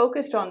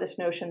focused on this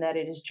notion that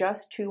it is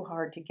just too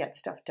hard to get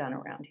stuff done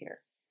around here.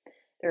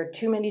 There are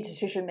too many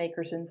decision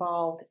makers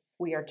involved.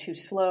 We are too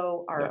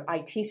slow. Our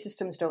IT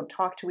systems don't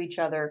talk to each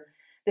other.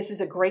 This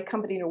is a great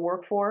company to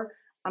work for.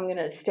 I'm going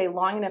to stay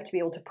long enough to be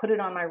able to put it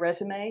on my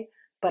resume,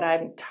 but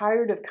I'm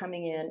tired of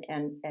coming in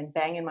and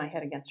banging my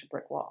head against a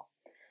brick wall.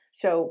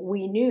 So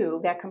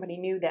that company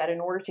knew that in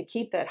order to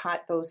keep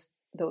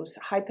those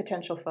high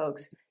potential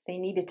folks, they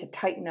needed to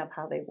tighten up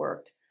how they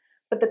worked.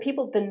 But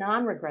the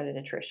non-regretted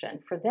attrition,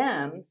 for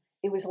them,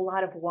 it was a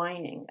lot of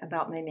whining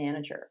about my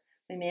manager.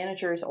 My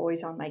manager is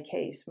always on my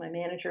case. My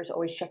manager is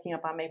always checking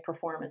up on my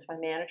performance. My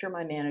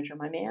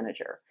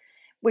manager.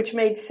 Which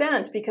made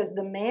sense because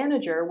the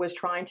manager was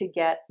trying to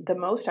get the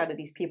most out of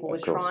these people,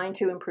 was trying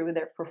to improve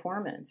their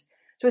performance.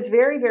 So it's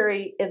very,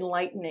 very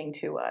enlightening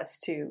to us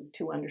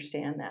to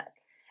understand that.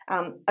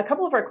 A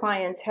couple of our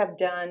clients have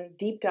done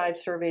deep dive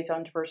surveys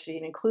on diversity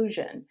and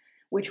inclusion,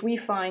 which we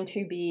find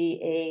to be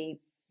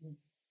a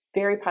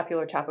very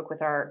popular topic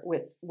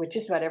with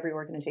just about every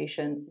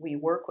organization we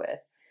work with.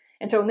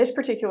 And so in this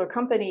particular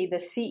company, the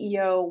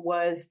CEO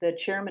was the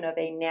chairman of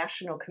a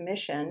national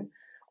commission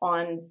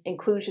on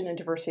inclusion and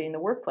diversity in the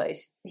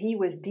workplace. He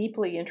was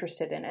deeply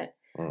interested in it.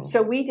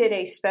 So we did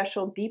a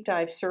special deep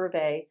dive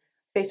survey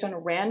based on a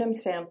random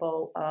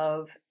sample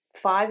of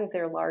 5 of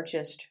their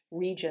largest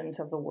regions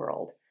of the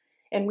world.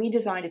 And we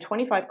designed a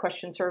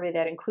 25-question survey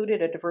that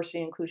included a diversity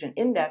and inclusion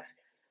index.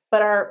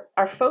 But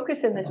our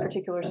focus in this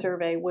particular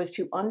survey was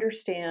to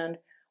understand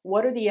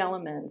what are the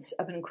elements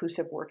of an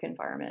inclusive work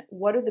environment?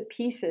 What are the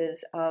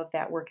pieces of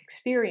that work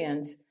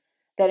experience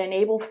that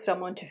enable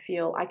someone to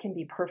feel I can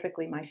be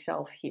perfectly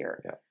myself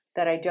here,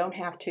 that I don't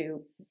have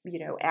to,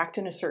 act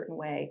in a certain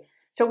way.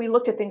 So we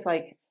looked at things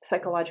like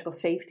psychological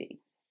safety.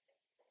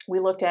 We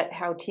looked at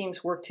how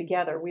teams work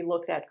together. We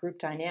looked at group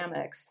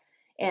dynamics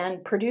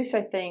and produced,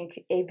 I think,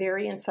 a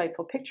very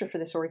insightful picture for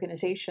this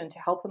organization to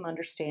help them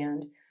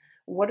understand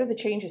what are the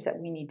changes that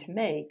we need to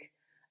make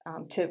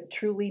to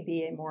truly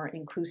be a more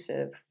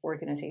inclusive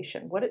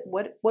organization?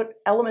 What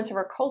elements of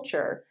our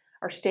culture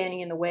are standing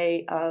in the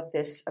way of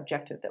this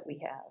objective that we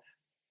have?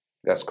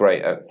 That's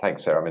great.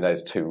 Thanks, Sarah. I mean,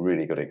 there's two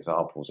really good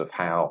examples of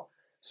how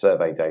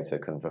survey data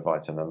can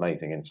provide some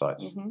amazing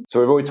insights. Mm-hmm. So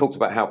we've already talked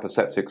about how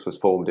Perceptyx was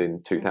formed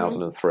in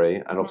 2003,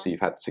 and obviously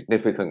you've had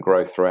significant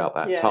growth throughout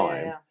that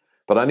time. Yeah.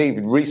 But I know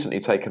you've recently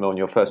taken on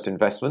your first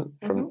investment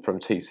from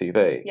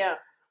TCV. Yeah.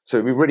 So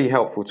it'd be really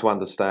helpful to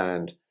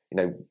understand,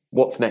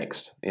 what's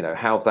next?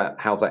 How's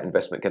that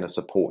investment going to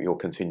support your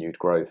continued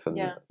growth and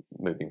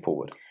moving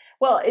forward?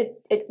 Well,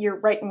 you're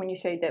right when you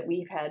say that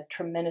we've had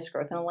tremendous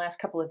growth. In the last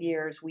couple of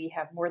years, we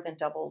have more than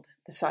doubled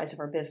the size of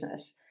our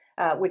business,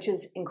 which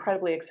is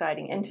incredibly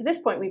exciting. And to this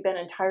point, we've been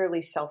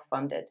entirely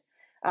self-funded.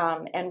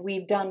 And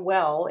we've done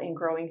well in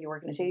growing the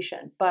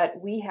organization. But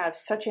we have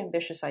such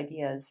ambitious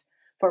ideas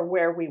for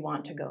where we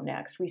want to go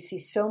next. We see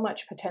so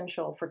much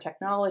potential for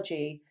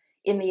technology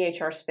in the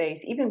HR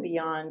space, even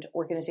beyond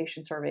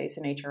organization surveys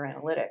and HR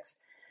analytics.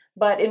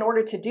 But in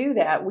order to do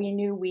that, we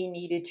knew we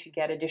needed to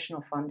get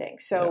additional funding.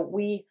 So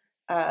we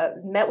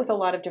met with a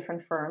lot of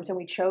different firms, and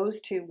we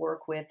chose to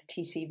work with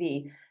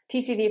TCV.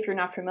 TCV, if you're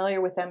not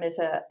familiar with them, is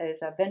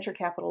a venture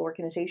capital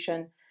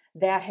organization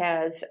that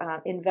has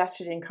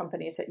invested in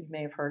companies that you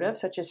may have heard of,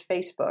 such as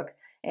Facebook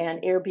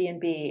and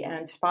Airbnb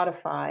and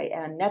Spotify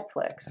and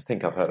Netflix. I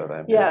think I've heard of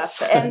them. Yeah.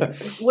 And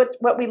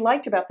what we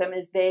liked about them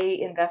is they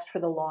invest for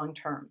the long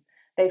term.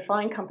 They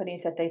find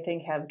companies that they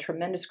think have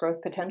tremendous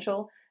growth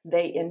potential.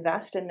 They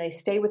invest and they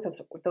stay with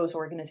those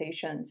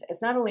organizations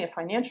as not only a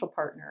financial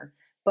partner,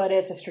 but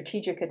as a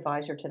strategic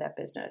advisor to that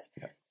business.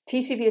 Yeah.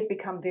 TCV has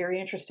become very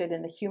interested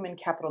in the human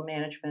capital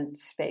management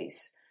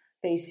space.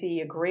 They see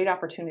a great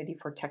opportunity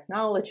for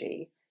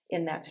technology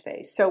in that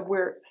space. So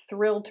we're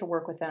thrilled to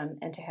work with them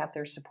and to have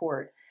their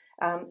support.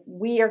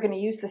 We are going to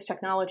use this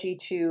technology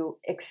to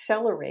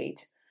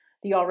accelerate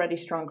the already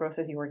strong growth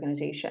of the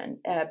organization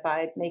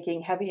by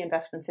making heavy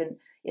investments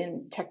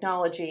in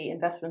technology,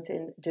 investments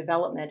in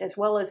development, as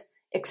well as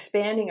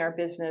expanding our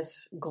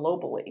business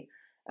globally.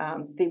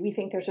 We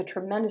think there's a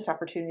tremendous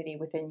opportunity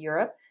within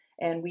Europe,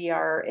 and we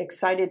are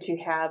excited to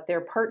have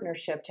their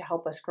partnership to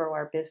help us grow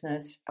our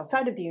business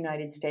outside of the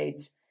United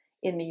States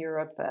in the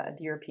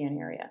European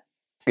area.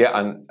 Yeah,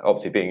 and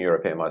obviously being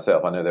European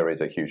myself, I know there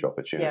is a huge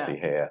opportunity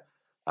here.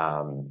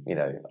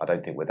 I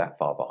don't think we're that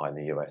far behind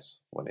the US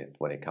when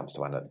it comes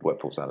to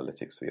workforce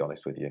analytics, to be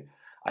honest with you.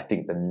 I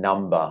think the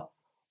number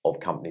of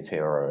companies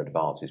here are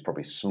advanced is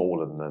probably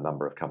smaller than the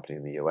number of companies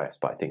in the US,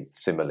 but I think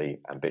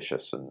similarly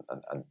ambitious and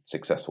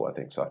successful, I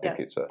think. So I think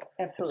it's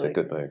a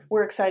good move.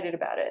 We're excited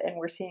about it, and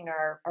we're seeing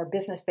our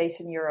business base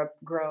in Europe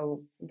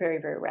grow very,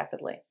 very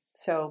rapidly.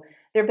 So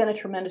they've been a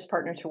tremendous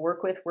partner to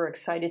work with. We're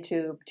excited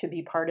to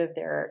be part of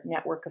their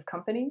network of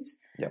companies.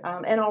 Yep.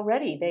 And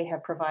already they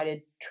have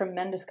provided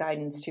tremendous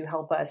guidance to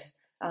help us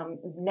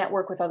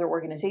network with other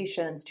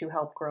organizations to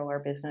help grow our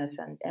business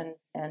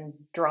and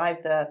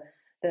drive the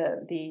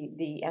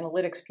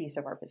analytics piece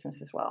of our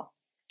business as well.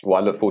 Well,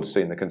 I look forward to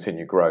seeing the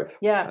continued growth.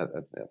 Yeah.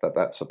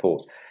 That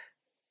supports.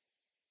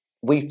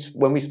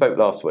 When we spoke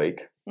last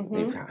week,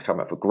 you've come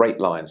up with great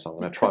lines, so I'm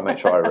going to try and make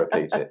sure I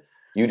repeat it.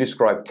 You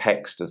described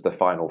text as the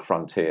final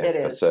frontier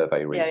for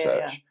survey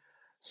research. Yeah.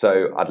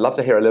 So I'd love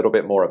to hear a little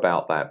bit more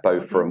about that,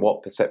 both from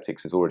what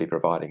Perceptyx is already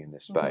providing in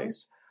this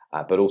space,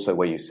 but also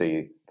where you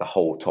see the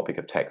whole topic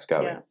of text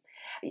going.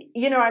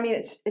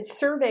 Yeah.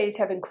 Surveys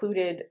have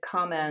included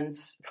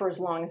comments for as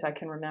long as I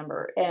can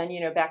remember. And,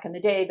 back in the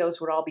day, those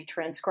would all be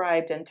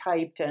transcribed and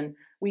typed, and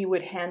we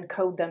would hand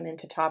code them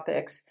into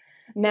topics.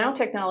 Now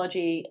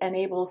technology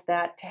enables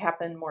that to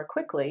happen more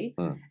quickly.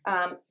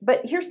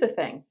 But here's the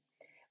thing.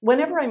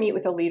 Whenever I meet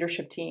with a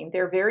leadership team,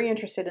 they're very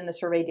interested in the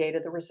survey data,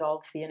 the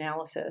results, the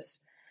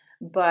analysis.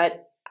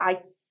 But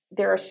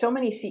there are so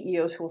many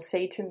CEOs who will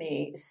say to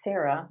me,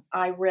 Sarah,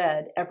 I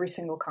read every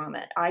single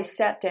comment. I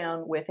sat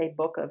down with a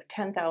book of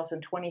 10,000,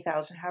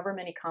 20,000, however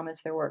many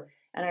comments there were,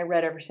 and I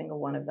read every single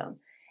one of them.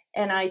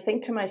 And I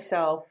think to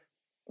myself,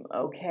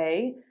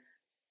 okay,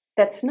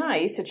 that's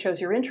nice. It shows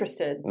you're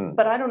interested,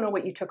 but I don't know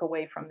what you took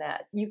away from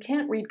that. You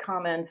can't read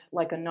comments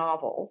like a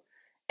novel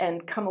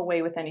and come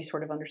away with any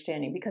sort of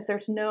understanding because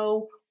there's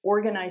no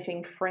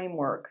organizing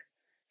framework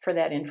for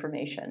that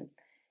information.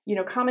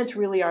 Comments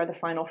really are the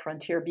final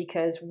frontier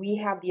because we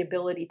have the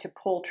ability to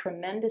pull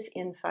tremendous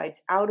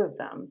insights out of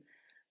them.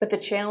 But the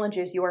challenge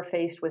is you are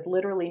faced with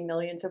literally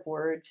millions of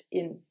words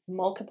in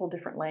multiple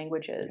different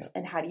languages. Yeah.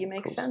 And how do you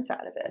make sense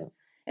out of it? Yeah.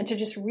 And to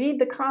just read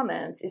the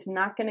comments is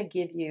not going to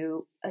give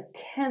you a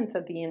tenth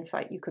of the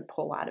insight you could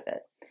pull out of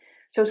it.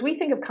 So as we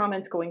think of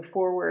comments going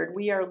forward,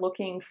 we are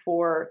looking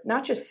for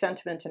not just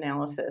sentiment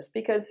analysis,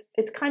 because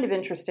it's kind of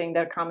interesting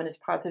that a comment is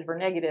positive or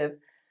negative,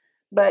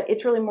 but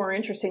it's really more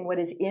interesting what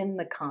is in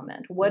the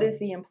comment. What is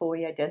the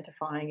employee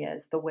identifying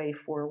as the way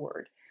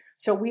forward?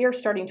 So we are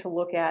starting to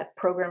look at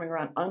programming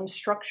around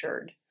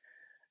unstructured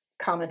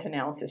comment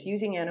analysis,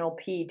 using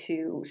NLP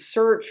to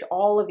search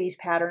all of these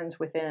patterns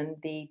within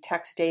the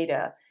text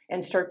data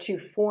and start to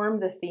form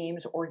the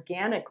themes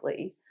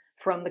organically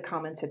from the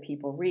comments that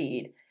people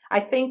read. I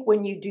think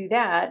when you do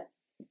that,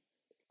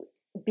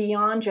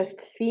 beyond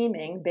just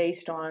theming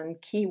based on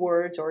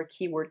keywords or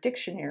keyword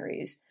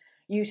dictionaries,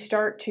 you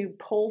start to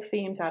pull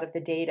themes out of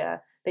the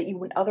data that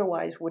you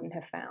otherwise wouldn't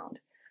have found.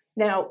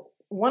 Now,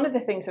 one of the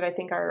things that I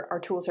think our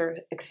tools are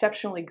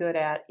exceptionally good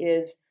at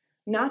is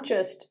not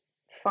just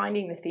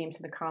finding the themes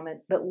in the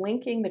comment, but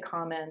linking the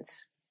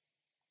comments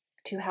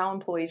to how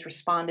employees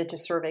responded to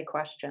survey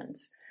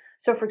questions.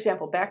 So, for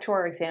example, back to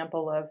our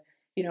example of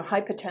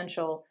high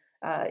potential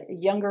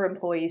younger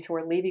employees who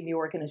are leaving the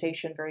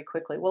organization very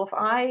quickly. Well, if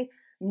I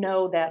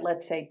know that,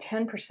 let's say,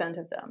 10%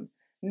 of them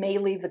may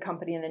leave the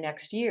company in the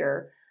next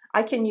year,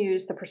 I can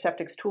use the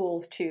Perceptyx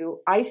tools to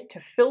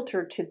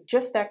filter to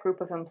just that group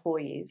of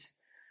employees,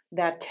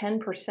 that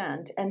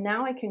 10%, and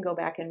now I can go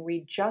back and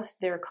read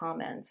just their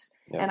comments.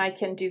 Yeah. And I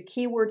can do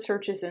keyword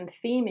searches and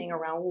theming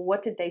around, well,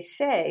 what did they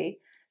say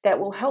that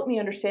will help me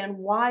understand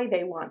why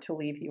they want to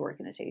leave the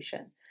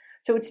organization.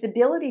 So it's the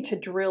ability to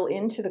drill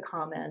into the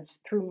comments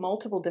through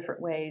multiple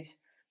different ways,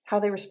 how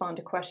they respond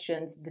to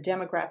questions, the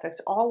demographics,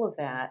 all of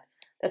that,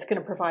 that's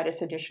going to provide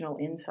us additional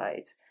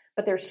insights.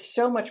 But there's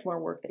so much more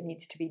work that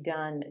needs to be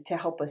done to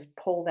help us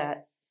pull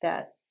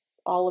that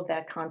all of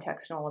that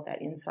context and all of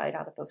that insight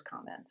out of those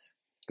comments.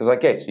 Because I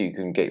guess you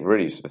can get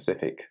really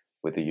specific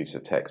with the use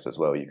of text as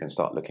well. You can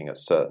start looking at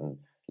certain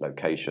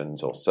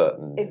locations or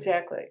certain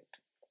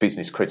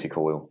business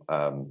critical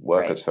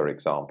workers, right, for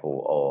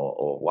example,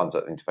 or ones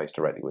that interface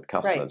directly with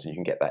customers, right, and you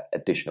can get that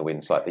additional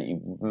insight that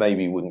you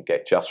maybe wouldn't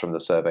get just from the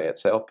survey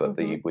itself, but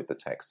with the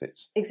text,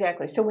 it's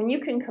exactly. So when you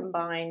can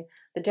combine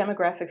the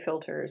demographic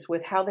filters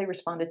with how they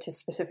responded to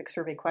specific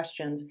survey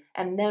questions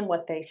and then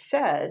what they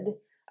said,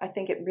 I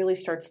think it really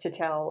starts to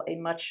tell a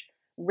much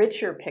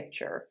richer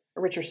picture,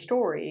 a richer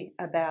story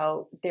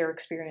about their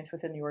experience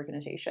within the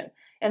organization,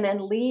 and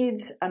then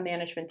leads a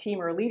management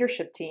team or a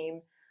leadership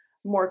team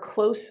more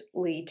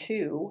closely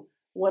to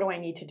what do I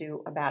need to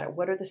do about it?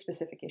 What are the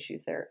specific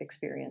issues they're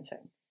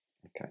experiencing?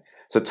 Okay.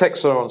 So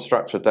text or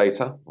unstructured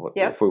data,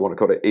 if we want to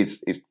call it,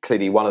 is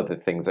clearly one of the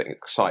things that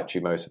excites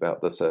you most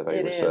about the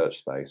survey research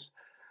space.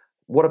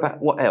 What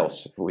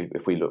else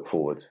if we look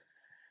forward?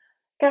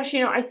 Gosh,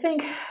 I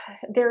think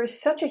there is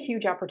such a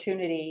huge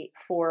opportunity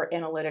for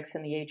analytics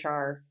in the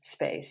HR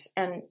space.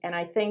 And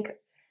I think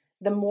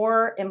the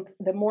more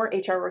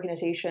HR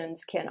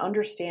organizations can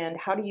understand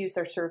how to use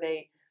their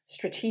survey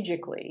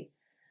strategically,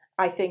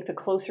 I think the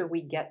closer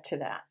we get to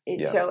that.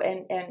 So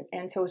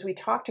as we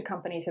talk to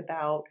companies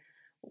about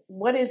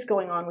what is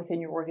going on within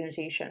your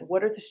organization,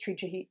 what are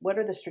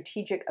the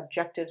strategic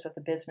objectives of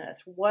the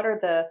business, what are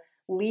the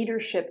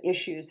leadership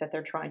issues that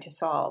they're trying to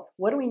solve,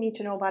 what do we need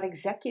to know about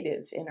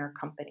executives in our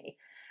company,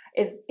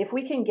 is if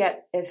we can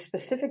get as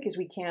specific as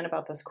we can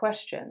about those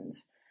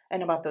questions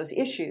and about those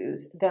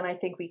issues, then I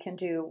think we can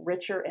do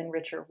richer and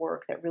richer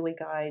work that really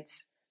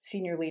guides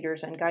senior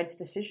leaders and guides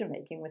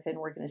decision-making within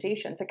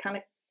organizations to kind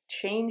of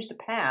change the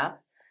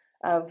path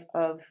of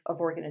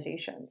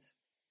organizations.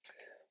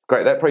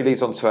 Great. That probably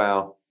leads on to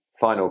our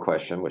final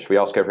question, which we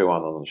ask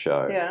everyone on the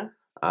show. Yeah.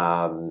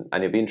 And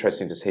it'd be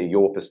interesting to hear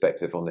your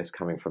perspective on this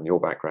coming from your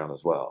background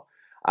as well.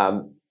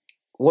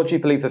 What do you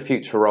believe the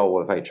future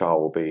role of HR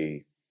will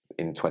be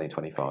in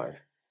 2025?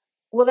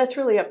 Well, that's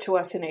really up to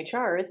us in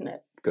HR, isn't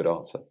it? Good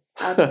answer.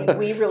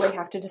 We really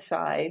have to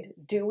decide,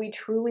 do we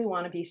truly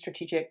want to be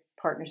strategic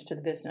partners to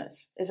the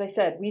business? As I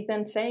said, we've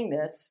been saying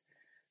this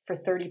for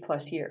 30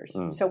 plus years.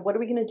 So what are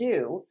we going to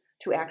do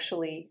to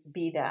actually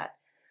be that?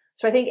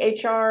 So I think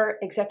HR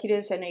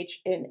executives and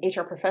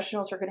HR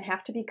professionals are going to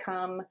have to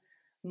become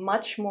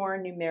much more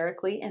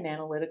numerically and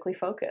analytically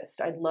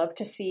focused. I'd love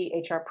to see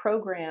HR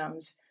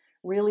programs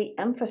really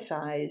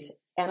emphasize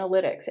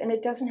analytics. And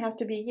it doesn't have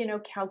to be,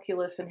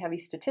 calculus and heavy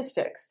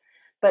statistics,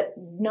 but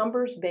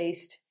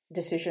numbers-based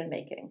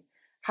decision-making.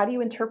 How do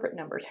you interpret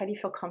numbers? How do you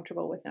feel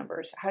comfortable with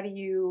numbers? How do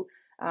you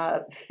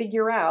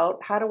figure out,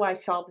 how do I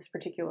solve this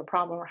particular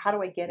problem, or how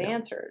do I get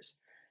answers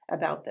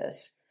about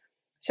this?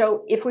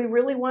 So if we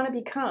really want to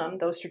become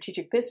those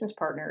strategic business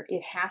partner,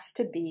 it has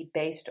to be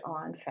based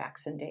on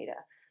facts and data.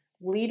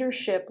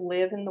 Leadership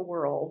live in the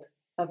world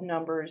of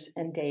numbers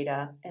and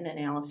data and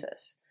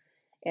analysis.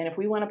 And if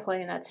we want to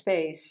play in that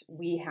space,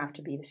 we have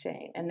to be the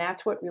same. And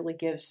that's what really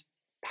gives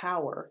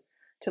power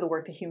to the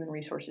work that Human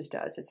Resources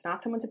does. It's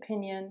not someone's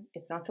opinion.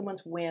 It's not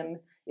someone's whim.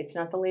 It's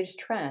not the latest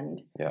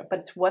trend, but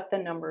it's what the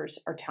numbers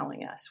are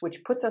telling us,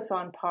 which puts us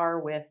on par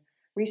with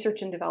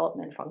research and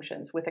development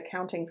functions, with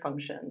accounting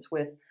functions,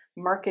 with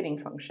marketing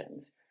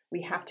functions.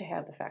 We have to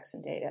have the facts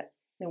and data.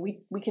 And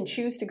we can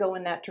choose to go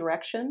in that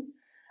direction,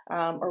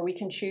 or we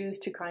can choose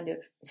to kind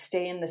of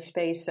stay in the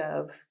space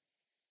of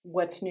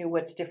what's new,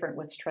 what's different,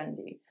 what's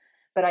trendy.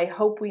 But I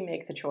hope we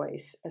make the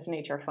choice as an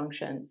HR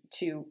function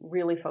to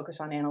really focus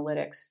on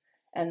analytics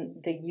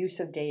and the use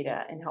of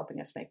data in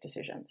helping us make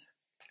decisions.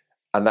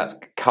 And that's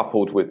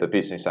coupled with the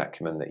business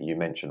acumen that you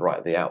mentioned right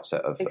at the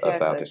outset of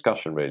our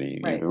discussion,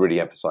 really. You really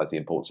emphasise the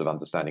importance of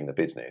understanding the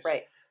business.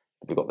 Right.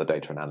 We've got the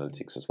data and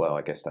analytics as well.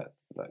 I guess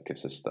that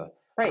gives us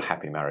a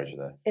happy marriage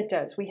there. It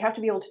does. We have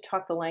to be able to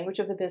talk the language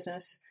of the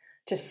business,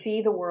 to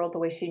see the world the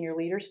way senior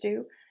leaders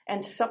do,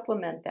 and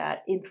supplement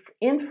that,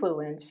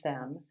 influence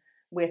them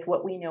with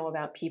what we know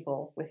about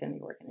people within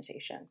the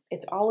organization.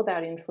 It's all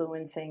about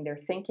influencing their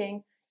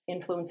thinking,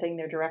 influencing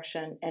their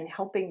direction, and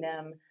helping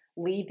them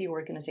lead the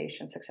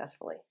organization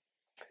successfully.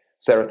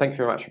 Sarah, thank you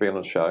very much for being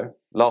on the show.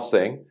 Last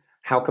thing,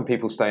 how can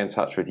people stay in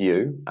touch with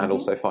you and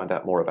also find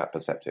out more about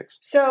Perceptyx?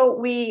 So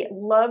we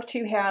love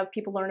to have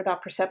people learn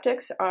about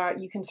Perceptyx.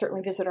 You can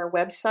certainly visit our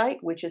website,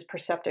 which is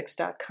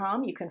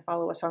perceptyx.com. You can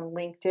follow us on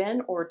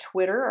LinkedIn or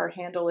Twitter. Our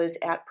handle is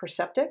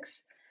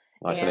 @Perceptyx.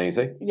 Nice and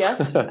easy.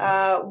 Yes.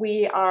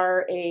 We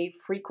are a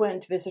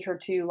frequent visitor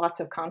to lots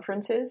of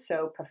conferences,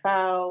 so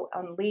PAFAO,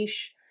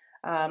 Unleash,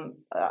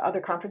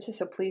 other conferences.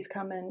 So please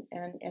come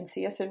and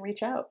see us and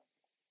reach out.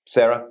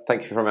 Sarah,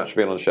 thank you very much for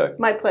being on the show.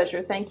 My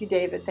pleasure. Thank you,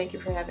 David. Thank you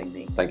for having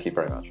me. Thank you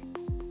very much.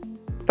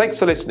 Thanks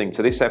for listening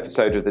to this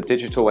episode of the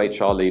Digital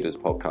HR Leaders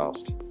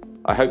Podcast.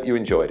 I hope you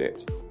enjoyed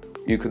it.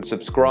 You can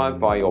subscribe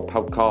via your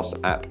podcast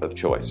app of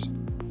choice.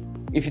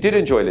 If you did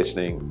enjoy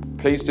listening,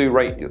 please do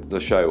rate the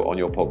show on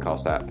your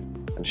podcast app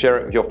and share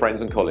it with your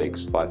friends and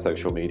colleagues via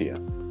social media.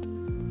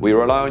 We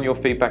rely on your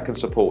feedback and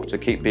support to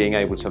keep being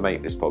able to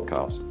make this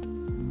podcast.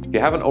 If you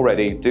haven't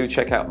already, do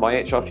check out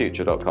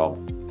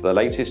myhrfuture.com for the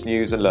latest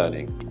news and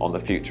learning on the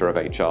future of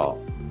HR.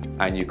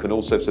 And you can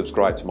also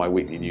subscribe to my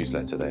weekly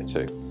newsletter there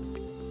too.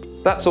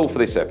 That's all for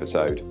this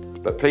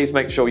episode, but please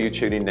make sure you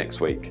tune in next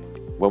week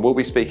when we'll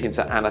be speaking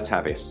to Anna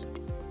Tavis,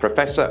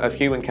 Professor of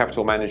Human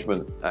Capital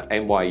Management at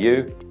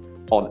NYU,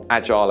 on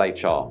Agile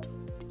HR.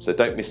 So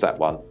don't miss that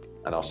one,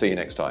 and I'll see you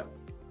next time.